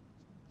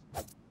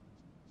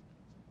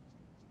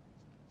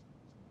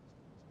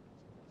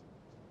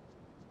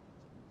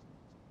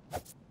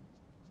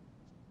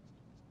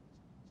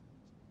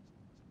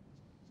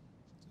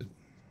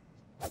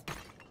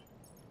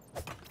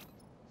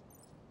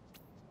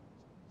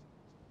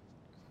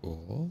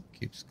 Cool.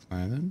 Keeps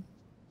climbing.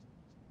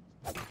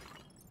 It's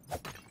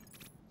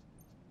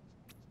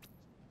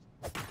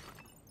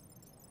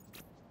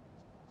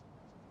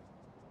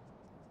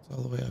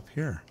all the way up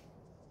here.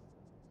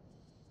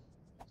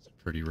 It's a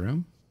pretty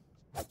room.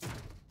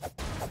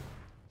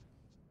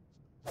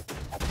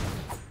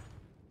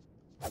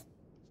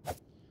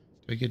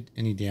 Do I get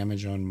any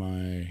damage on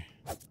my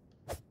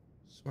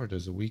sword?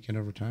 Does it weaken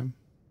over time?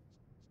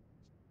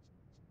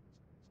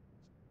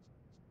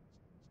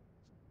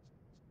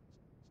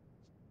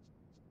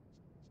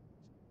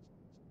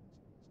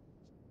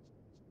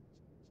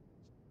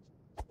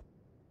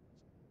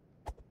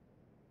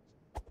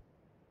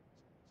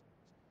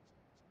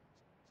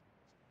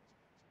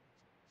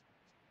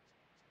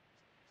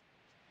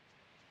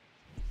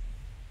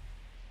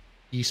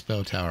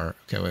 E-spell tower.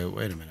 Okay,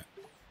 wait a minute.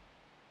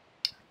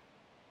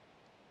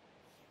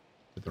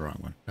 Did the wrong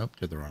one. Nope,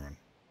 did the wrong one.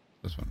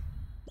 This one.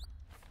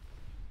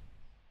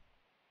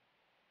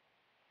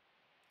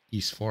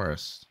 East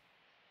Forest.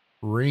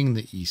 Ring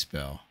the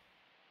E-spell.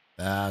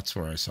 That's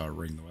where I saw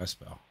ring the West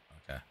spell.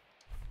 Okay.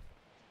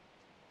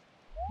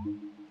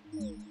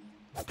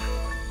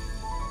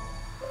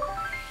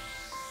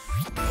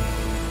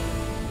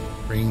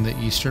 Ring the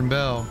Eastern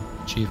Bell.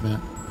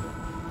 Achievement.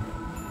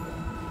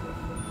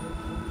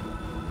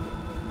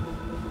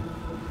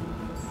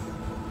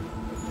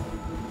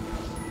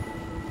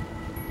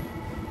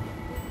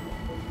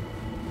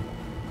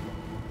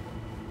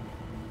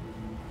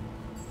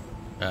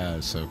 That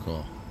is so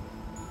cool.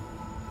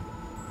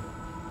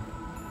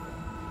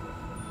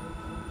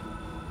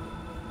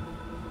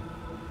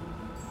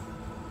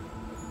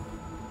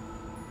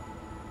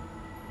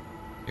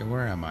 Okay,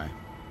 where am I?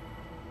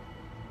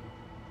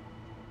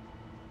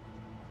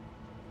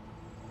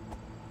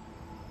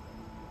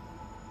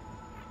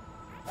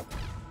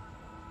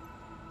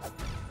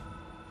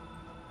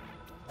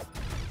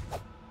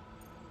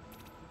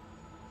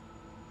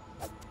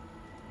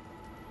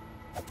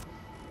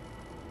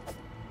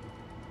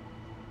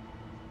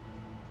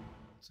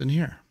 It's in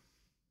here.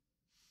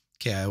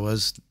 Okay,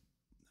 was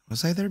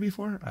I there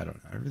before? I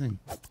don't know. Everything.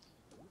 You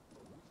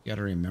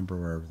gotta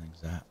remember where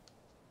everything's at.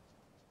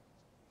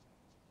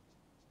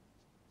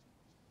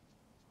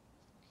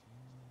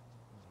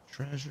 Okay,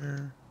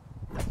 treasure.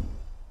 Some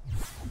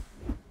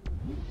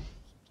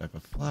type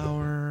of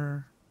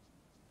flower.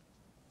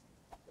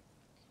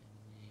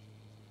 Can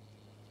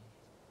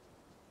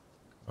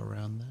we go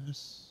around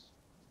this?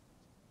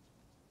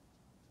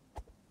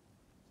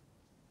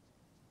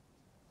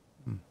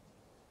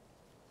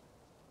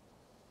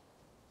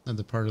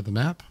 Another part of the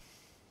map.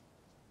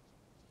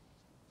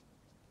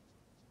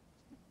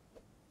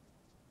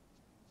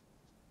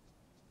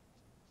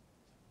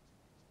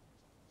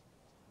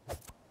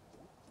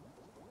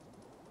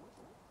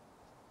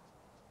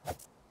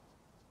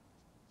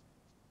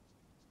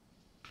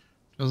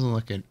 Doesn't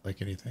look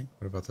like anything.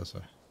 What about this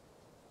way?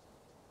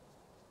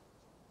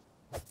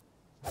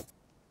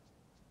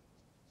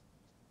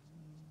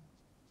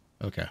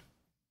 Okay.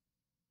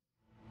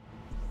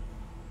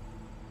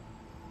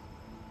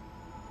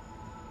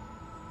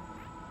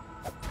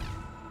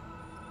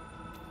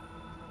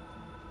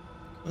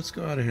 Let's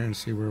go out of here and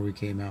see where we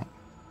came out.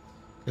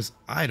 Because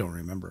I don't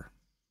remember.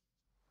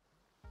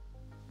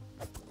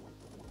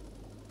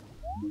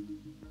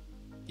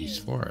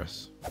 East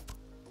Forest.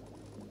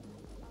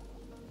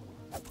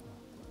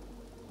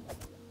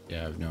 Yeah,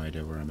 I have no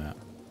idea where I'm at.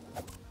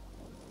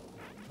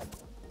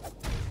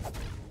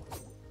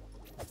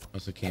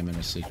 Also came in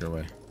a secret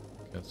way.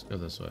 Okay, let's go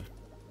this way.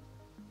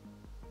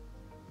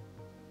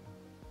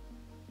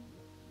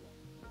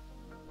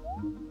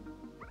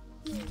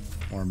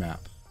 More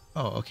map.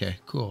 Oh, okay,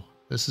 cool.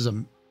 This is a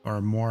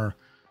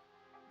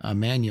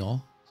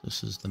manual.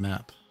 This is the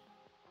map.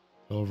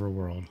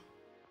 Overworld.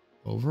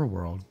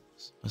 Overworld.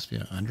 This must be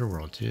an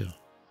underworld too.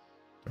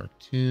 Dark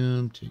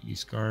Tomb to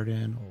East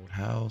Garden, Old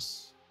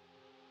House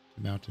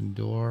to Mountain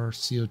Door,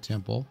 Seal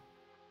Temple,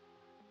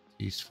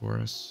 East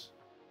Forest.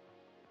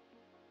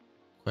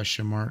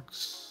 Question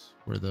marks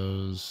where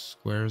those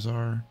squares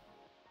are.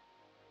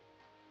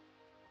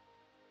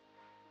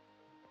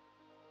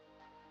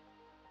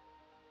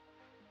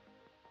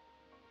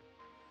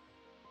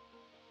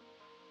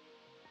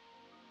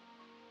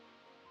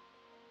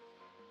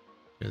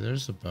 Okay,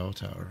 there's a bell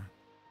tower.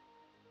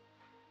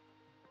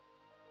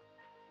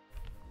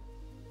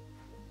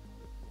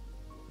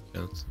 Okay,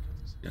 let's look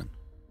at this again.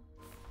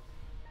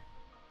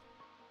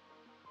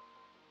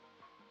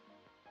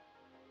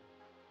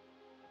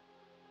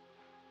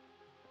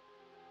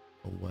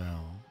 A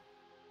well.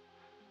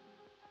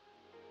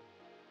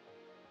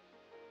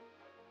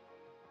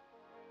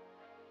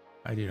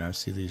 I do not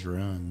see these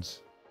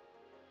ruins.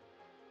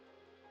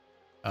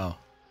 Oh,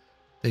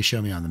 they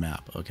show me on the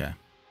map. Okay.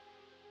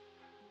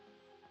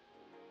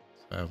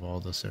 I have all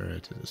this area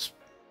to just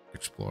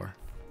explore.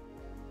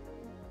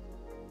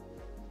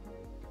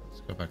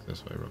 Let's go back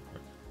this way real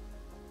quick.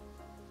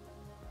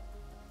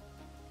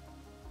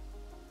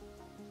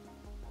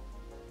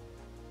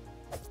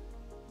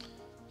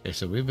 Okay,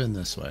 so we've been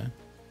this way.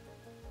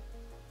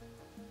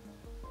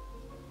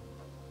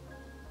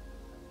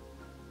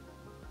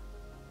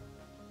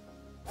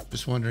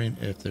 Just wondering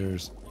if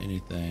there's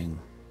anything.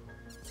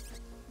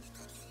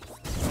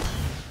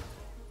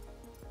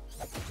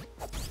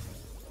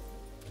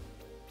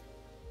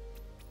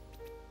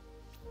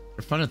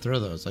 They're fun to throw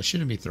those. I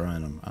shouldn't be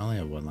throwing them. I only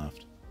have one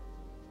left.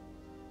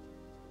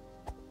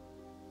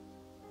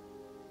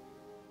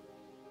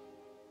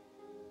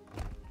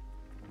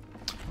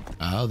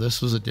 Oh,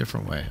 this was a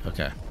different way.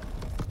 Okay.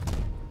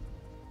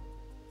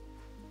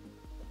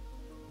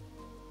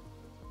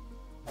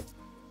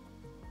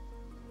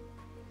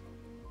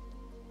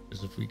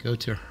 Because if we go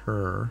to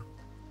her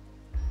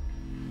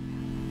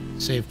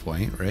save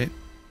point, right?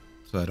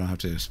 So I don't have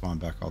to spawn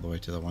back all the way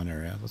to the one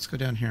area. Let's go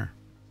down here.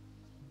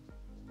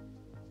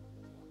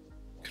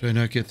 Could I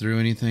not get through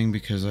anything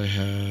because I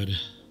had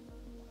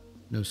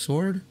no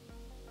sword?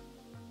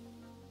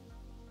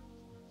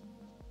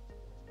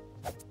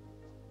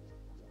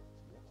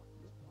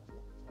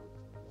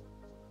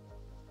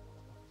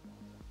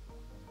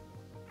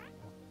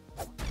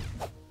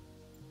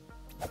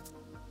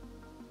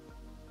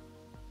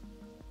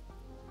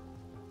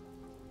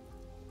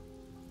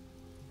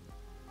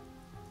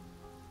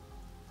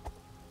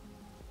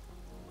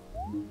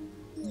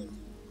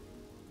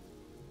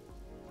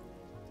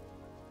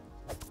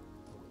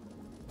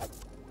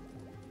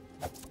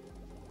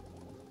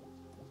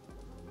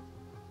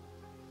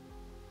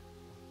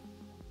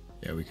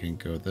 Yeah, we can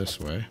go this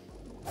way.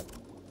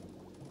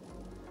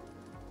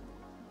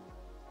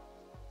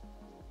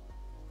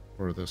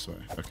 Or this way.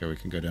 Okay, we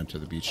can go down to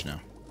the beach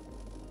now.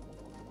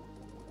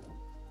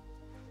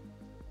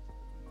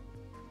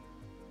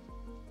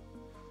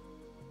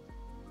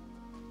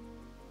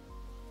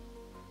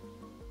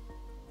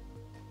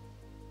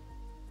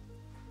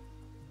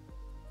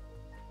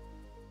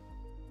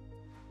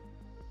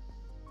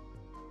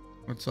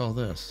 What's all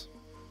this?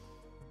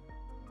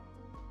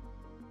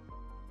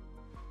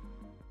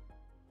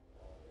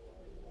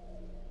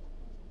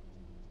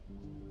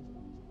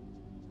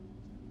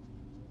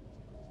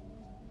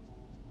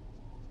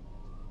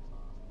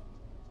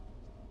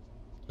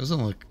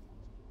 Doesn't look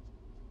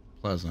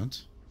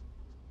pleasant.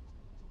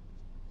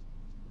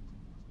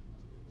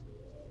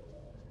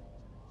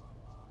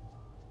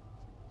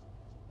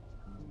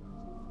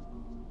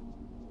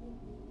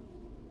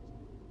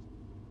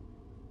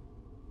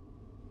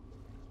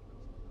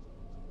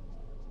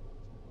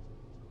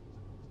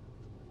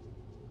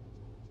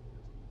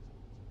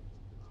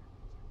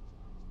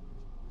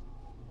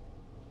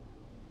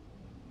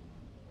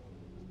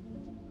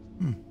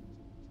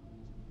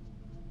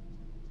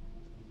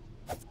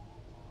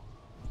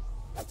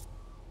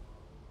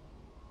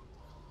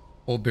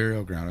 Old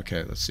burial ground.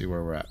 Okay, let's see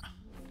where we're at.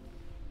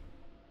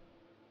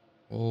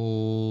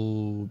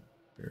 Old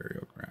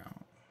burial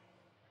ground.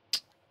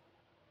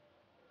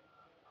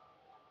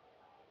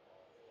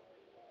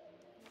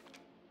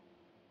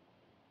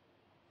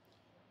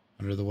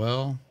 Under the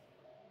well.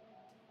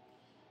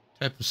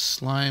 Type of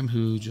slime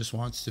who just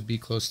wants to be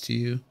close to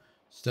you.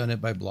 Stun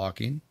it by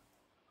blocking.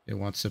 It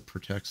wants to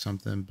protect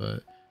something,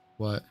 but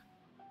what?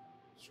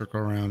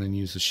 Circle around and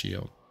use a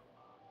shield.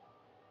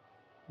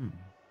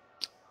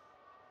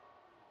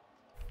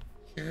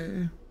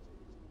 Okay.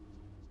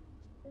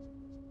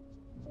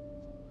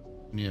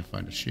 Need to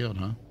find a shield,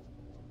 huh?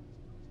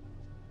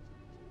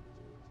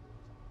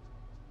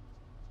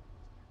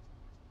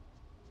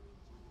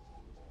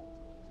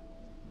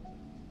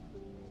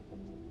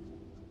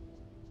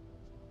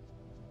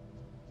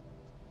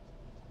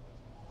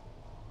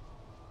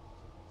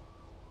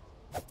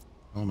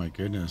 Oh my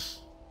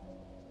goodness.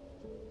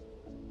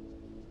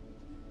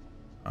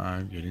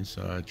 I'm getting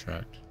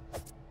sidetracked.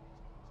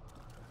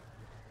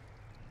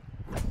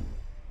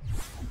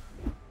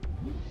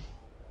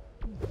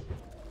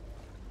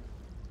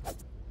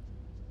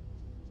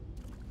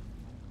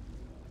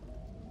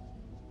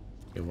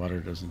 Okay, water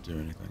doesn't do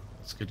anything.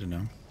 That's good to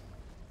know.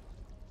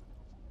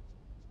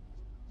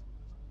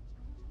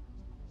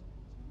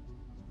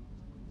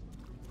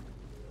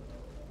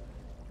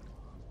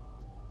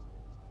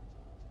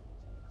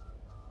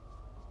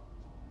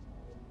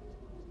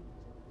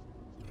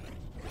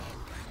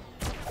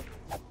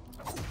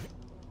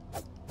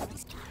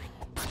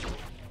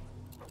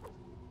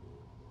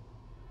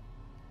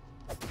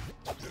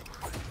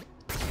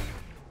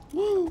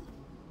 Woo!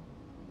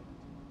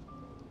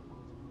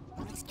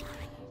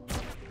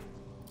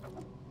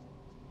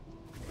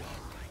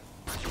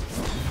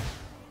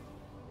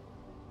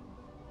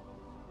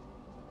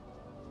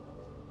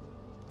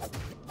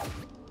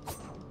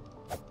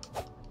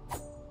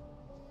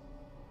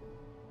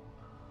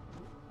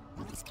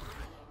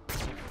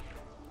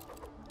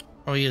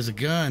 Oh, he has a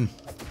gun.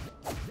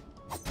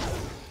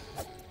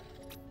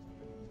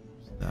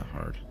 It's that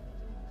hard.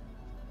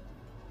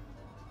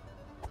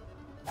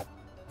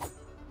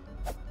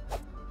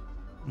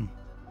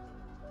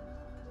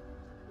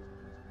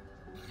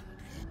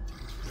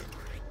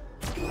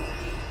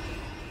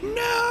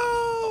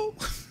 No!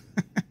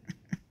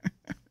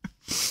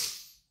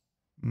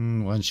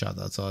 One shot,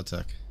 that's all it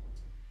took.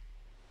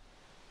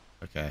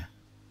 Okay.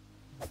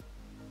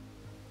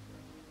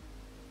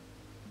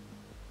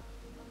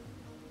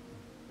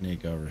 Need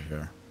to go over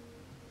here.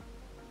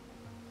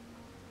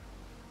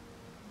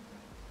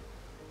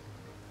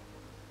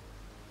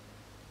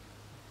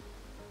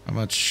 How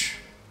much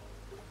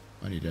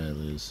money did I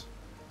lose?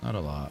 Not a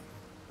lot.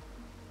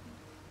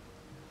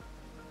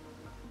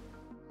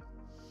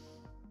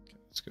 Okay,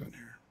 let's go in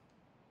here.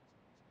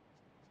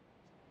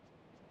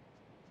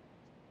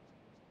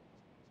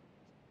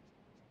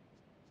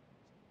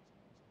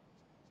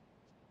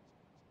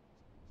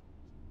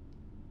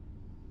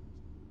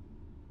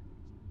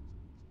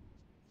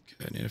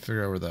 Okay, I need to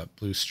figure out where that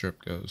blue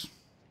strip goes.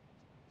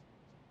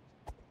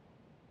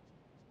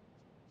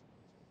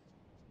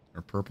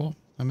 Or purple,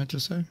 I meant to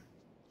say.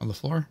 On the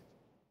floor.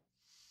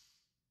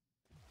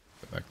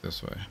 Go back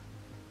this way.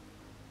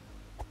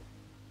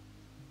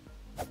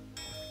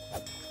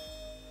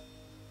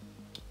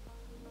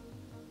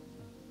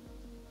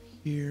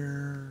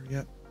 Here,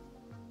 yep.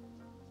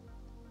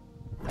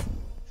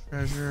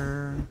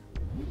 Treasure.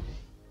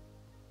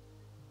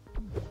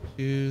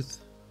 Tooth.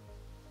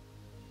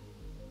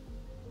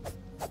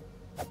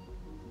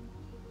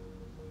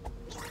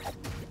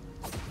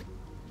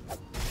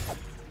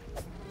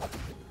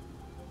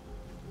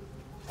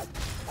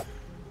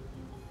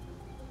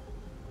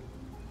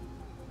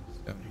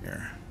 Down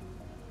here.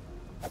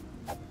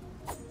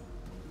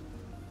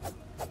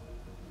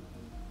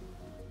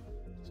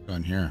 Let's go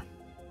in here.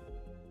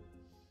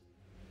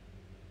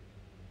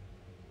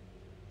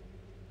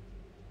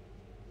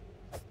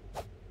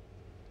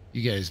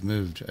 You guys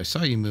moved. I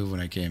saw you move when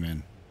I came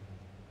in.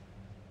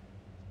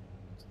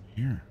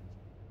 Here.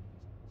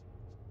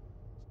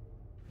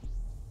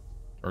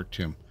 Dark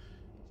tomb.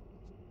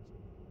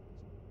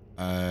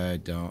 I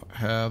don't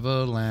have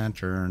a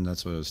lantern.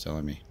 That's what it was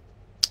telling me.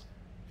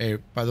 Hey,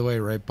 by the way,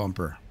 right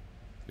bumper.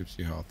 Gives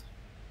you health.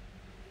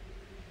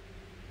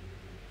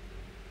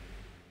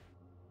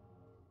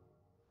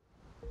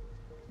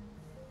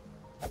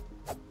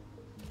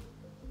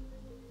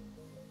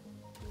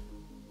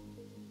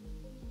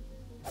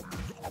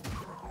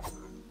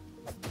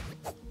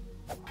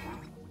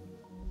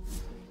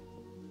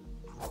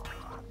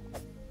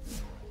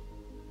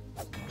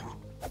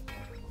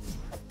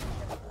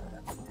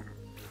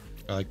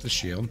 I like the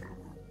shield.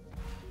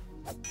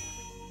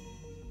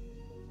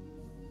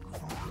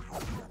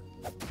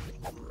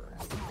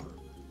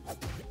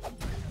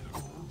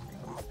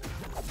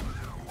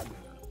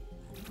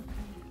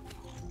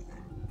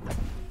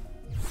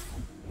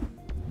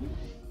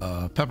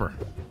 Pepper.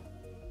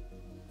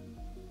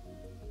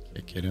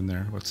 Okay, get in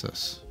there. What's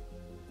this?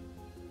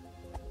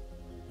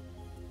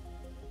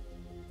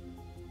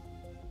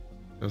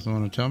 Doesn't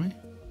want to tell me?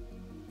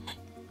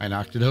 I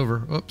knocked it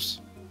over.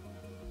 Oops.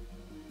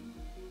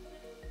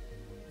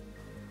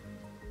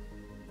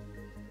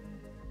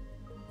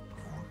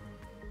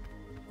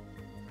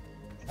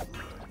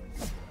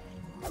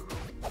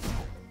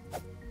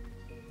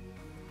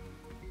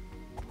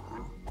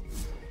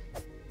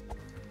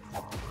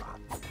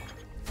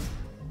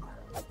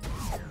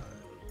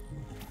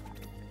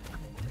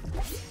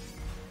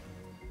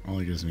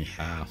 Only gives me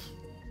half.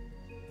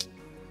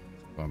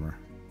 Bummer.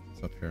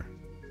 It's up here.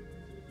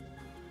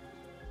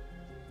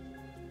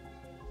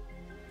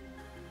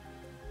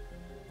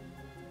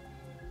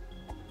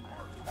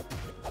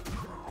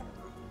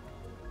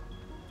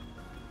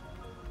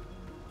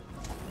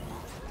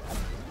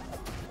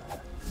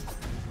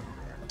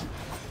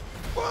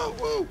 Whoa,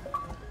 whoa!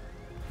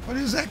 What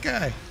is that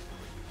guy?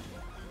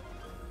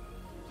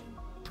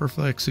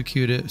 Perfectly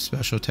executed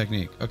special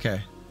technique.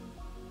 Okay.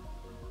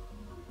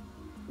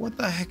 What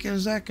the heck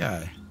is that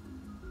guy?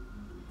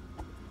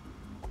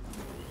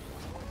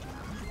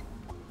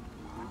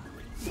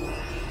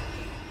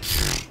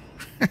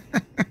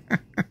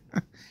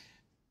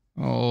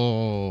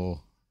 Oh.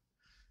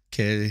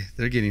 Okay,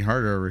 they're getting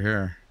harder over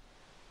here.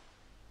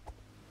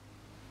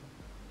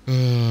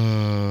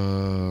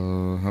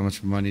 Oh, how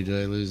much money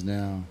did I lose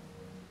now?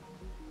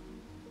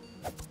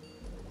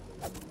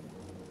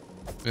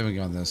 We haven't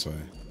gone this way.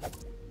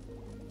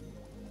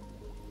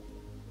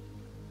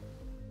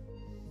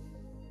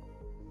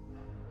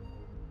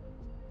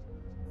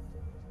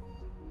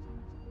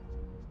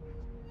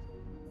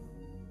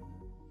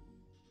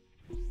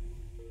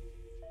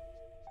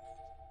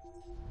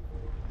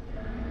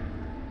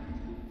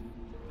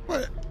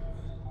 What?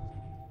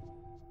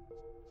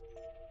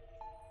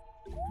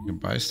 You can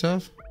buy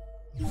stuff?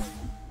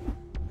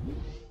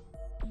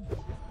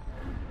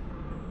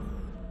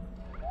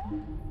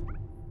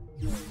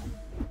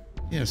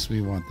 Yes,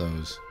 we want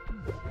those.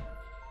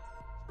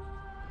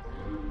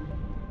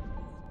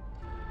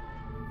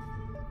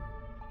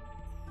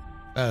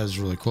 That is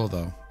really cool,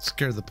 though. It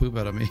scared the poop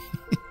out of me.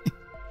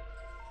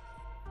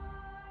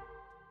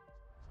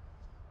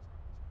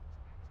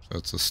 So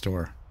it's a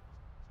store.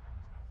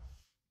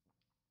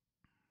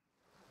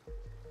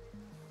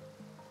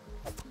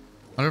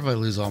 I wonder if I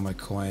lose all my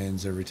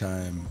coins every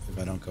time if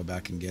I don't go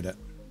back and get it.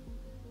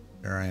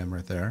 There I am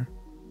right there.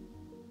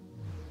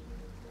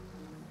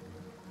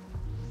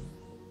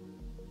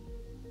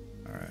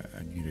 Alright,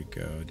 I need to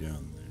go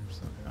down there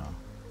somehow.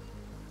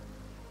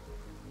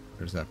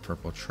 There's that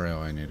purple trail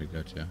I need to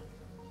go to.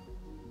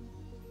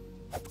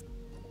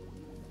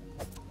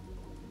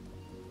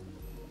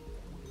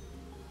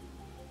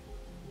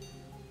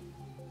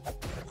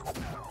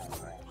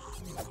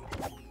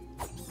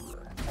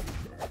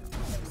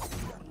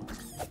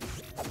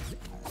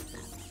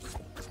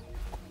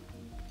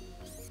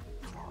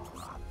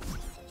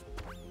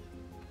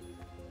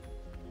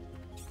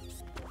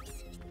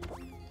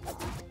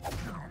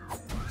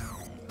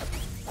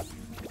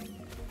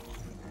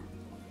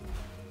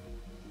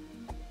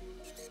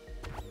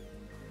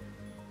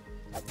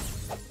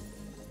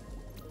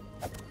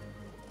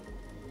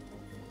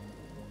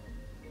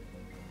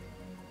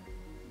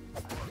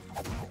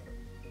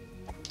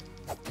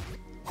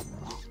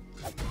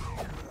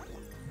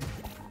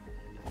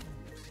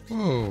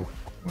 Whoa,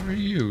 what are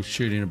you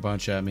shooting a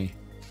bunch at me?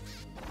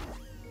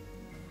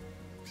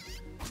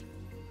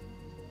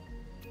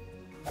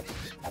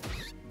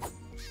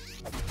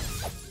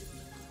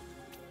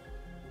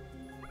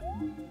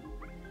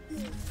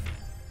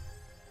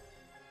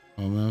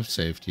 Moment of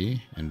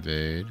safety,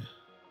 invade.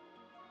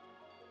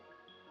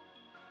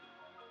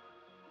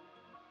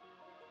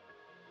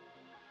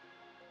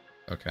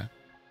 Okay.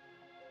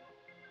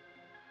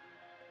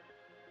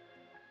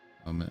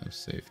 Moment of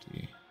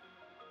safety.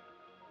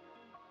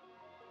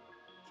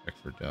 Check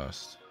for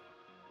dust.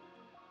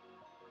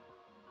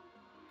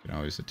 Can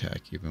always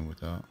attack even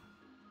without.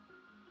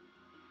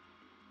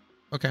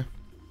 Okay.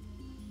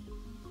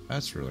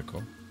 That's really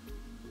cool.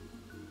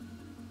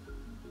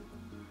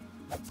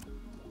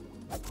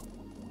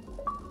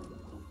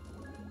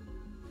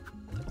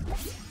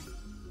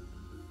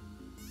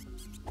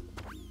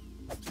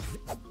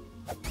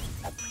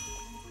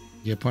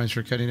 get points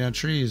for cutting down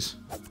trees.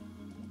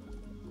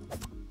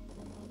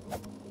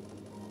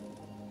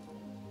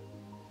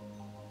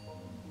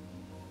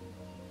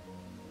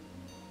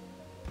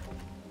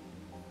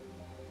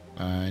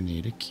 I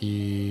need a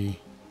key.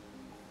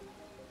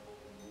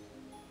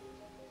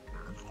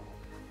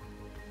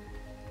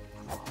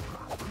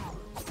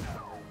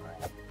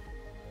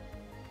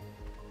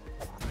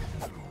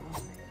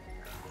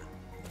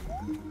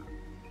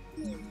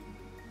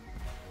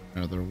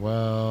 Another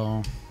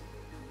well.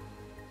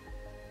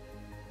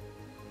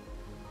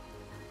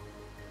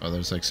 Oh,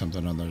 there's like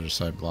something on the other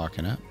side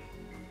blocking it.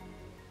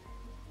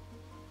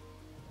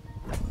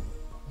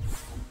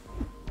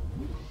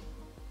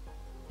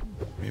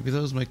 Maybe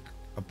those make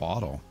a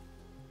bottle.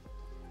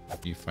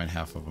 You find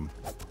half of them.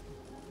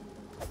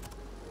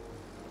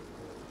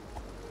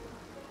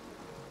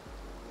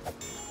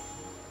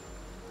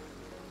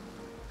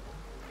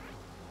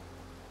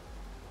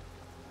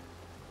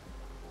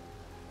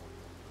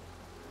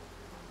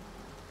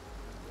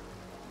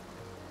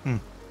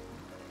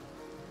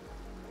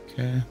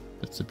 Okay,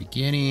 that's the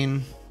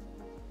beginning.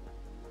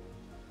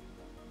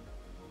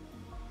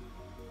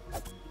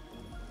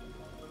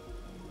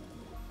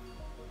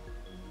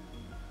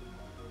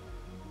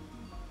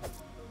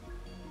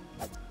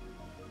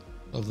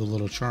 Love the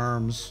little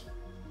charms.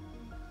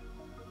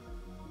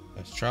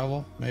 Let's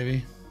travel,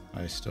 maybe.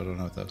 I still don't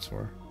know what that's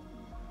for.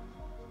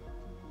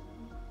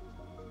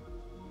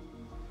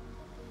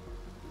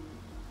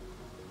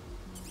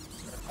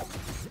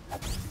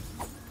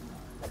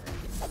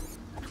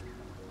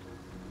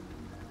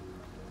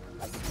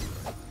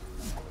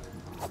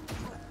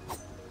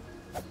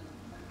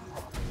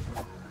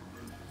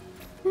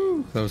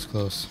 Whew, that was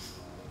close.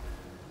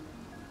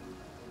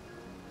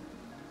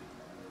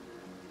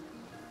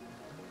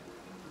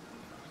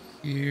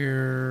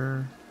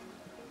 Here.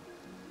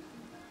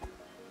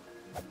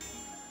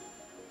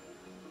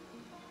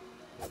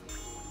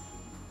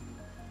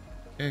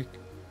 Okay.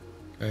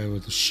 Guy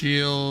with the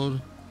shield.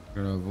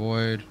 We're gonna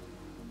avoid.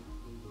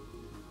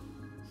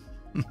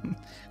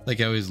 Like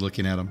how he's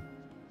looking at him.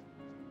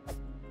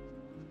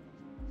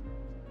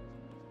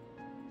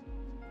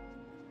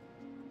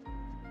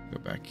 Go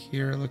back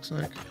here, it looks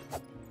like.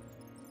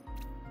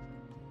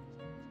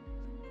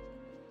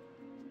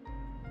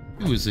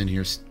 Who was in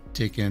here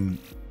taking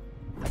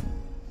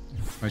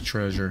my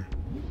treasure?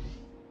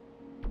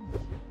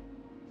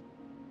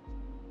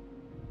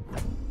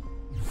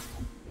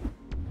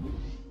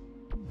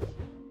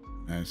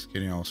 Nice,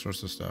 getting all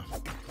sorts of stuff.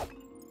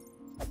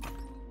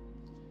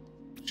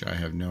 Which I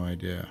have no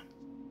idea.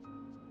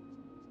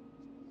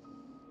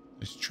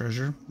 This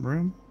treasure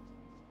room.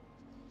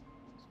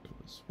 Let's go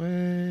this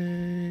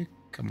way.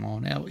 Come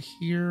on out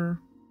here.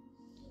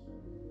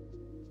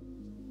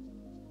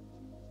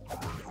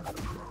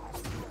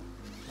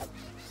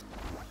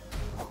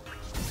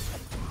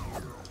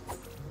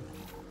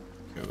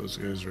 Okay, those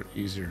guys are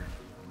easier.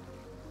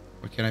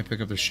 Why can't I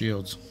pick up the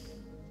shields?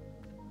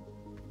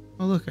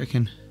 Oh look, I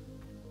can.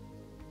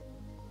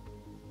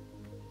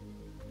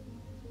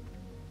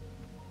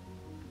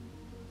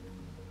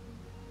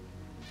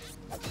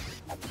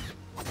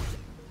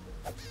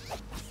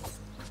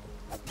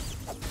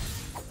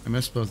 I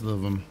missed both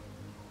of them.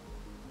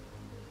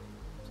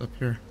 It's up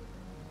here.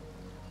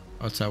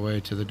 Oh, it's that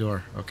way to the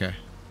door. Okay.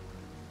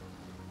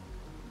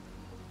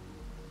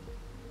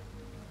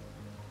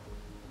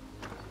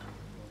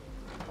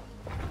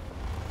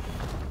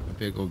 A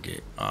big old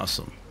gate.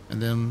 Awesome.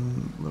 And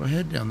then little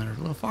head down there.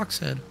 Little fox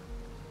head.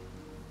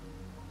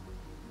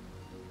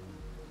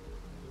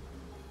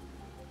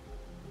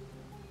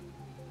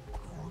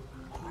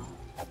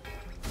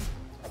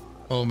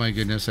 Oh my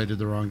goodness, I did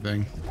the wrong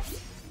thing.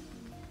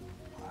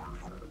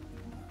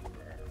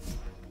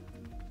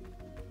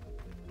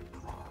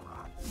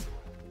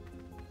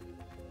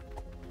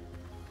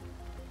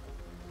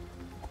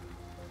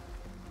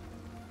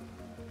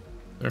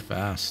 They're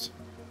fast.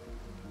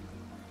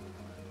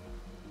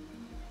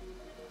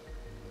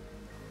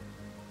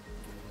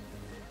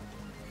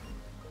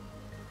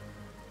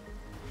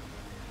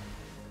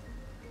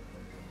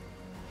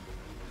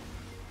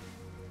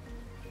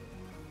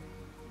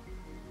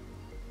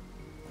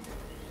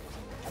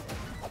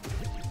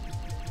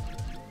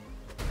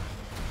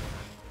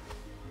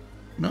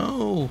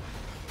 No.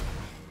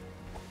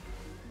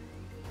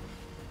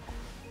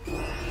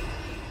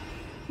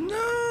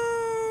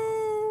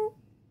 No.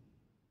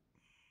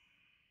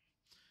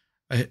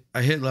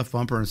 I hit left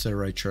bumper instead of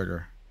right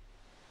trigger.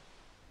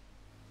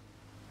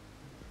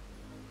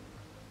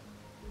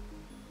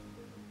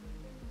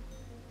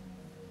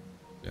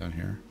 Down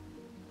here.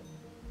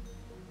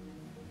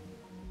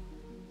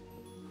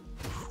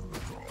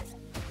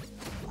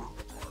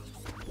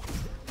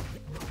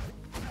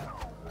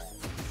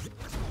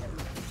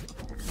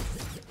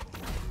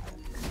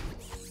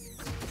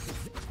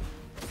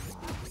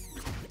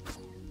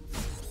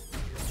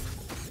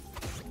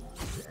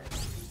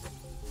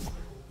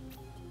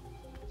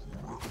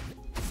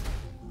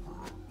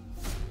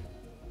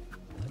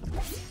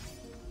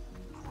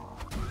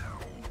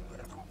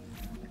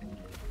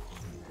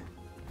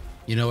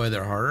 You know why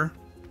they're harder?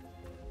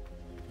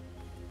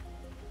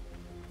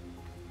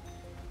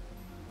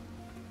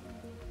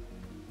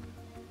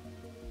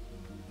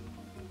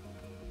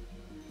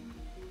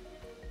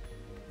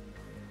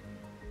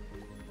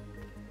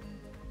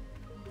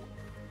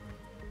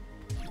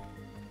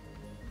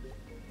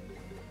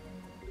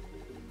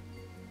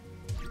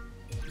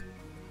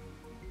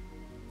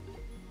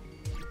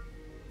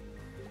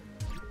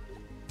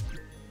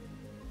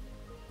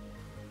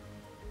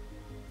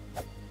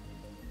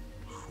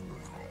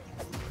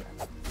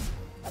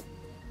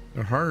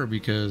 bit harder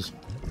because...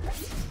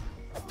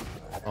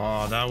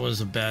 Oh, that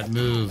was a bad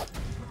move.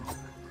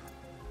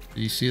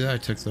 Do you see that? I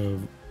took the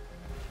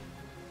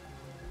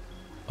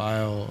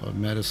vial of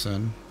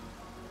medicine.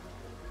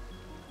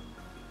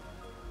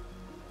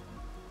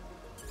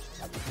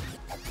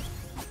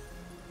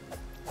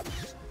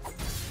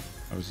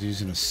 I was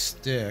using a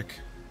stick.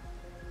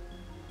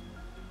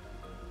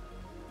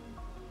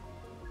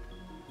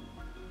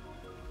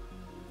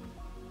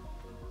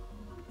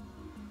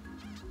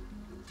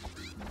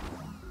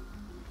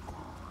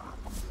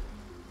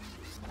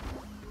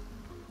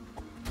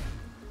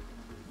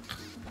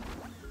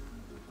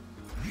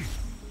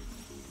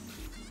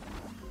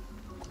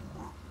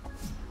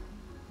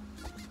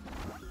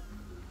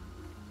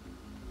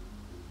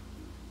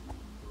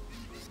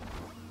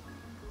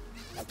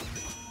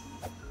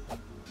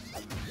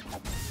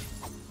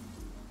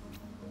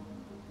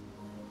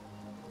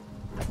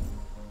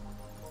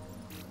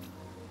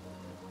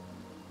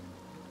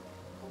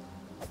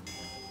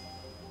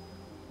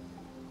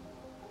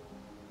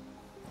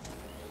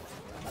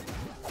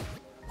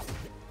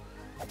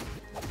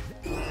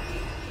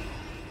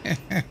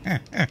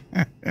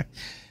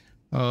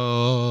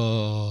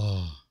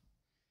 Oh.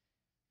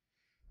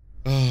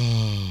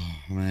 Oh,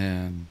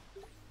 man.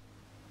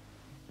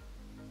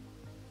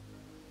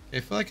 I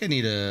feel like I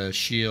need a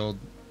shield.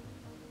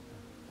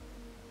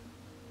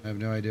 I have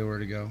no idea where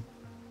to go.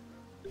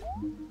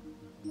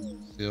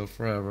 Steal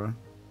forever.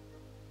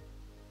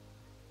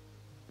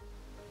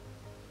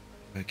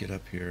 I get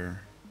up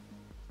here.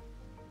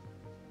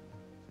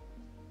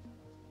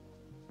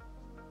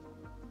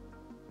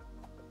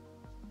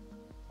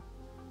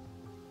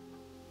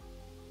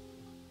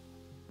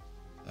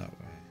 That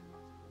way.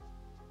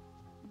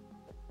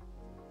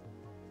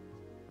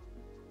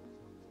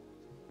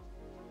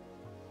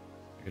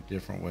 Like a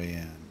different way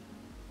in.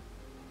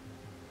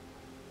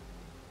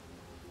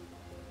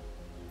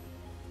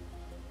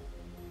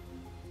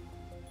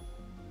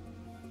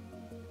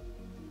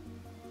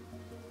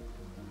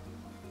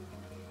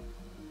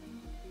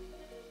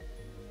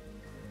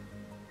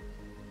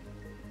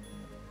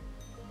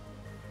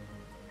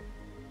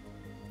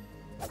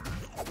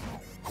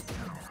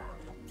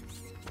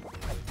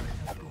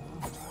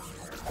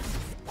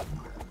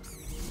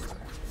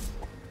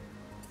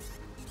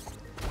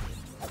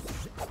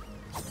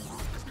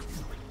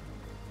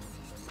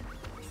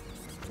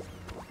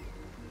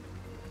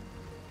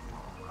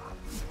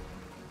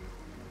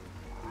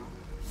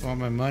 I want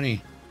my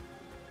money.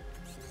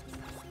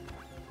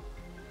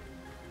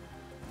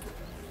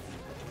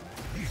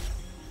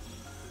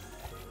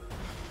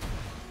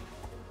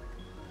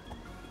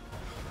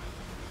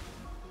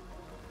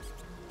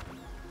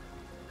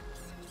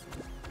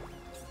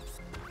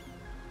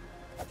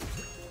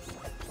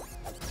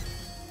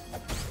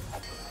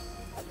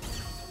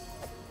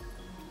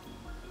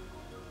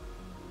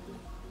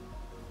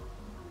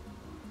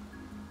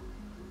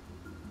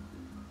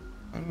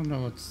 I don't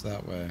know what's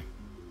that way.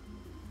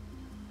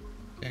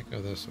 Can't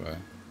go this way.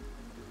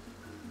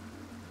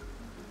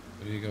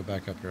 How do you go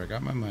back up here? I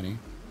got my money.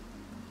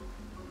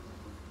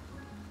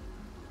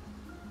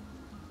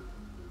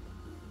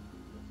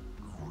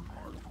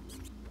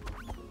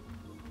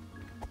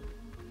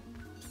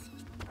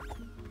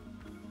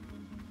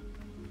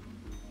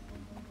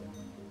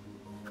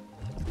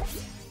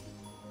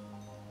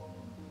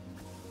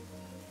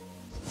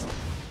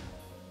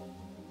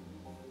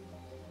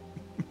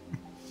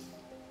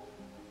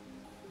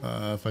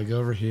 If I go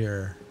over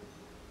here,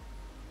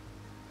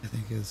 I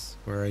think is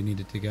where I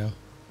needed to go.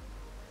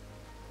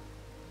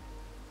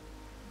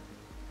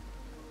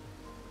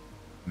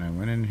 And I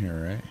went in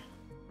here, right?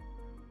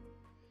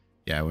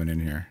 Yeah, I went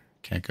in here.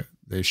 Can't go.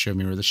 They showed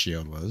me where the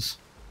shield was.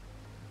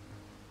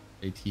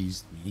 They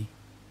teased me.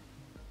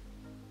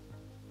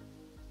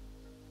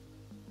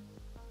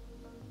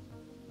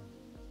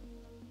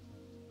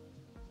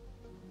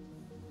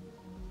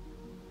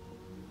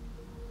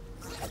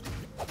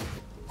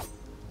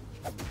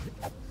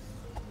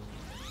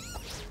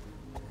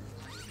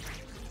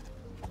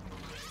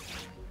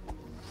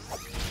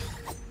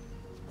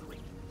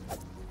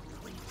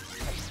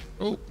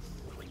 Oh,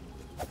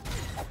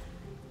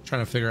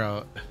 trying to figure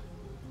out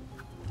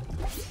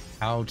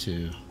how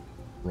to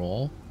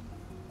roll.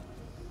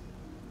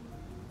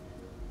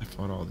 I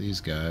fought all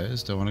these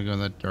guys. Don't want to go in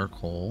that dark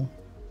hole.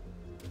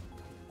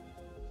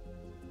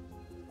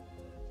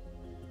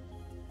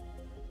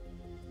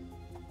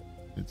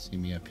 You'd see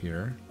me up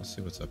here. Let's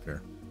see what's up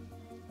here.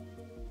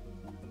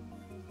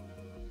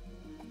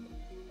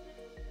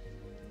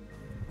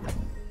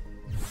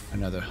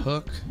 Another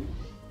hook.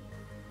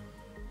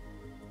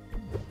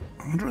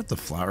 I wonder what the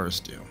flowers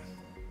do.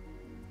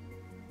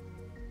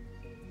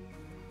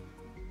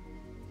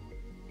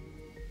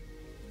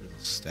 There's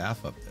a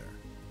staff up there.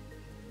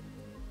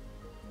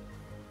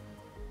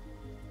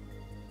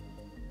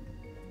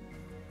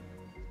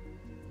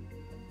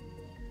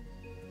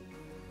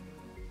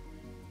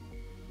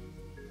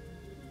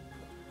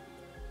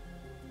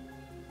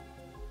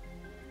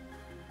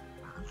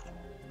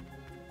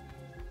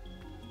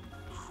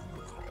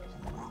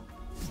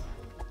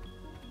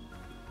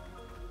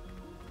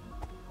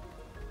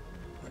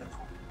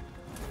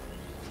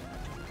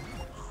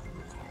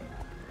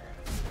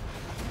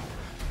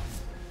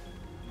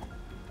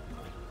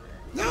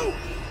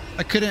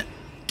 I couldn't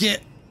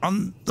get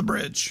on the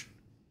bridge.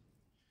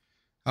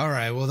 All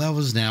right, well, that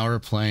was an hour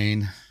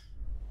playing.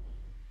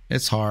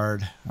 It's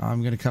hard.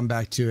 I'm going to come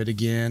back to it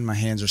again. My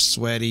hands are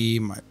sweaty.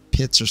 My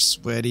pits are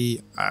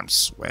sweaty. I'm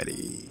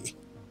sweaty.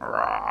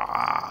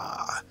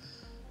 But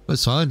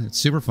it's fun. It's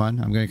super fun.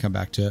 I'm going to come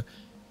back to it.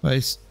 But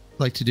I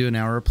like to do an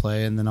hour of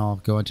play, and then I'll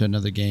go into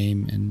another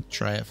game and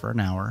try it for an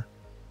hour.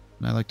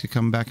 And I like to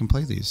come back and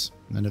play these.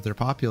 And if they're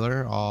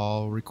popular,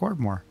 I'll record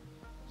more.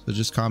 So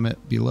just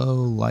comment below,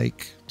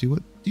 like, do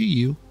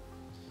you.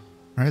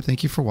 All right,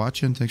 thank you for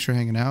watching. Thanks for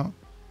hanging out.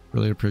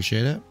 Really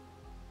appreciate it.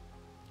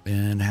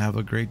 And have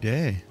a great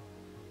day.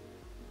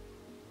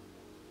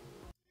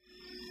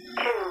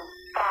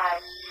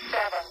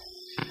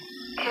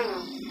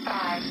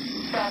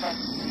 257.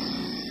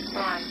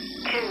 1,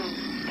 2,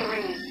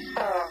 3, 4,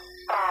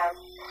 5,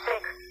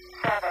 6,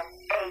 7,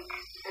 8,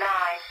 9,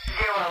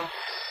 0.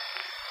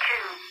 2,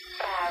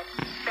 5,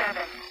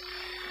 7.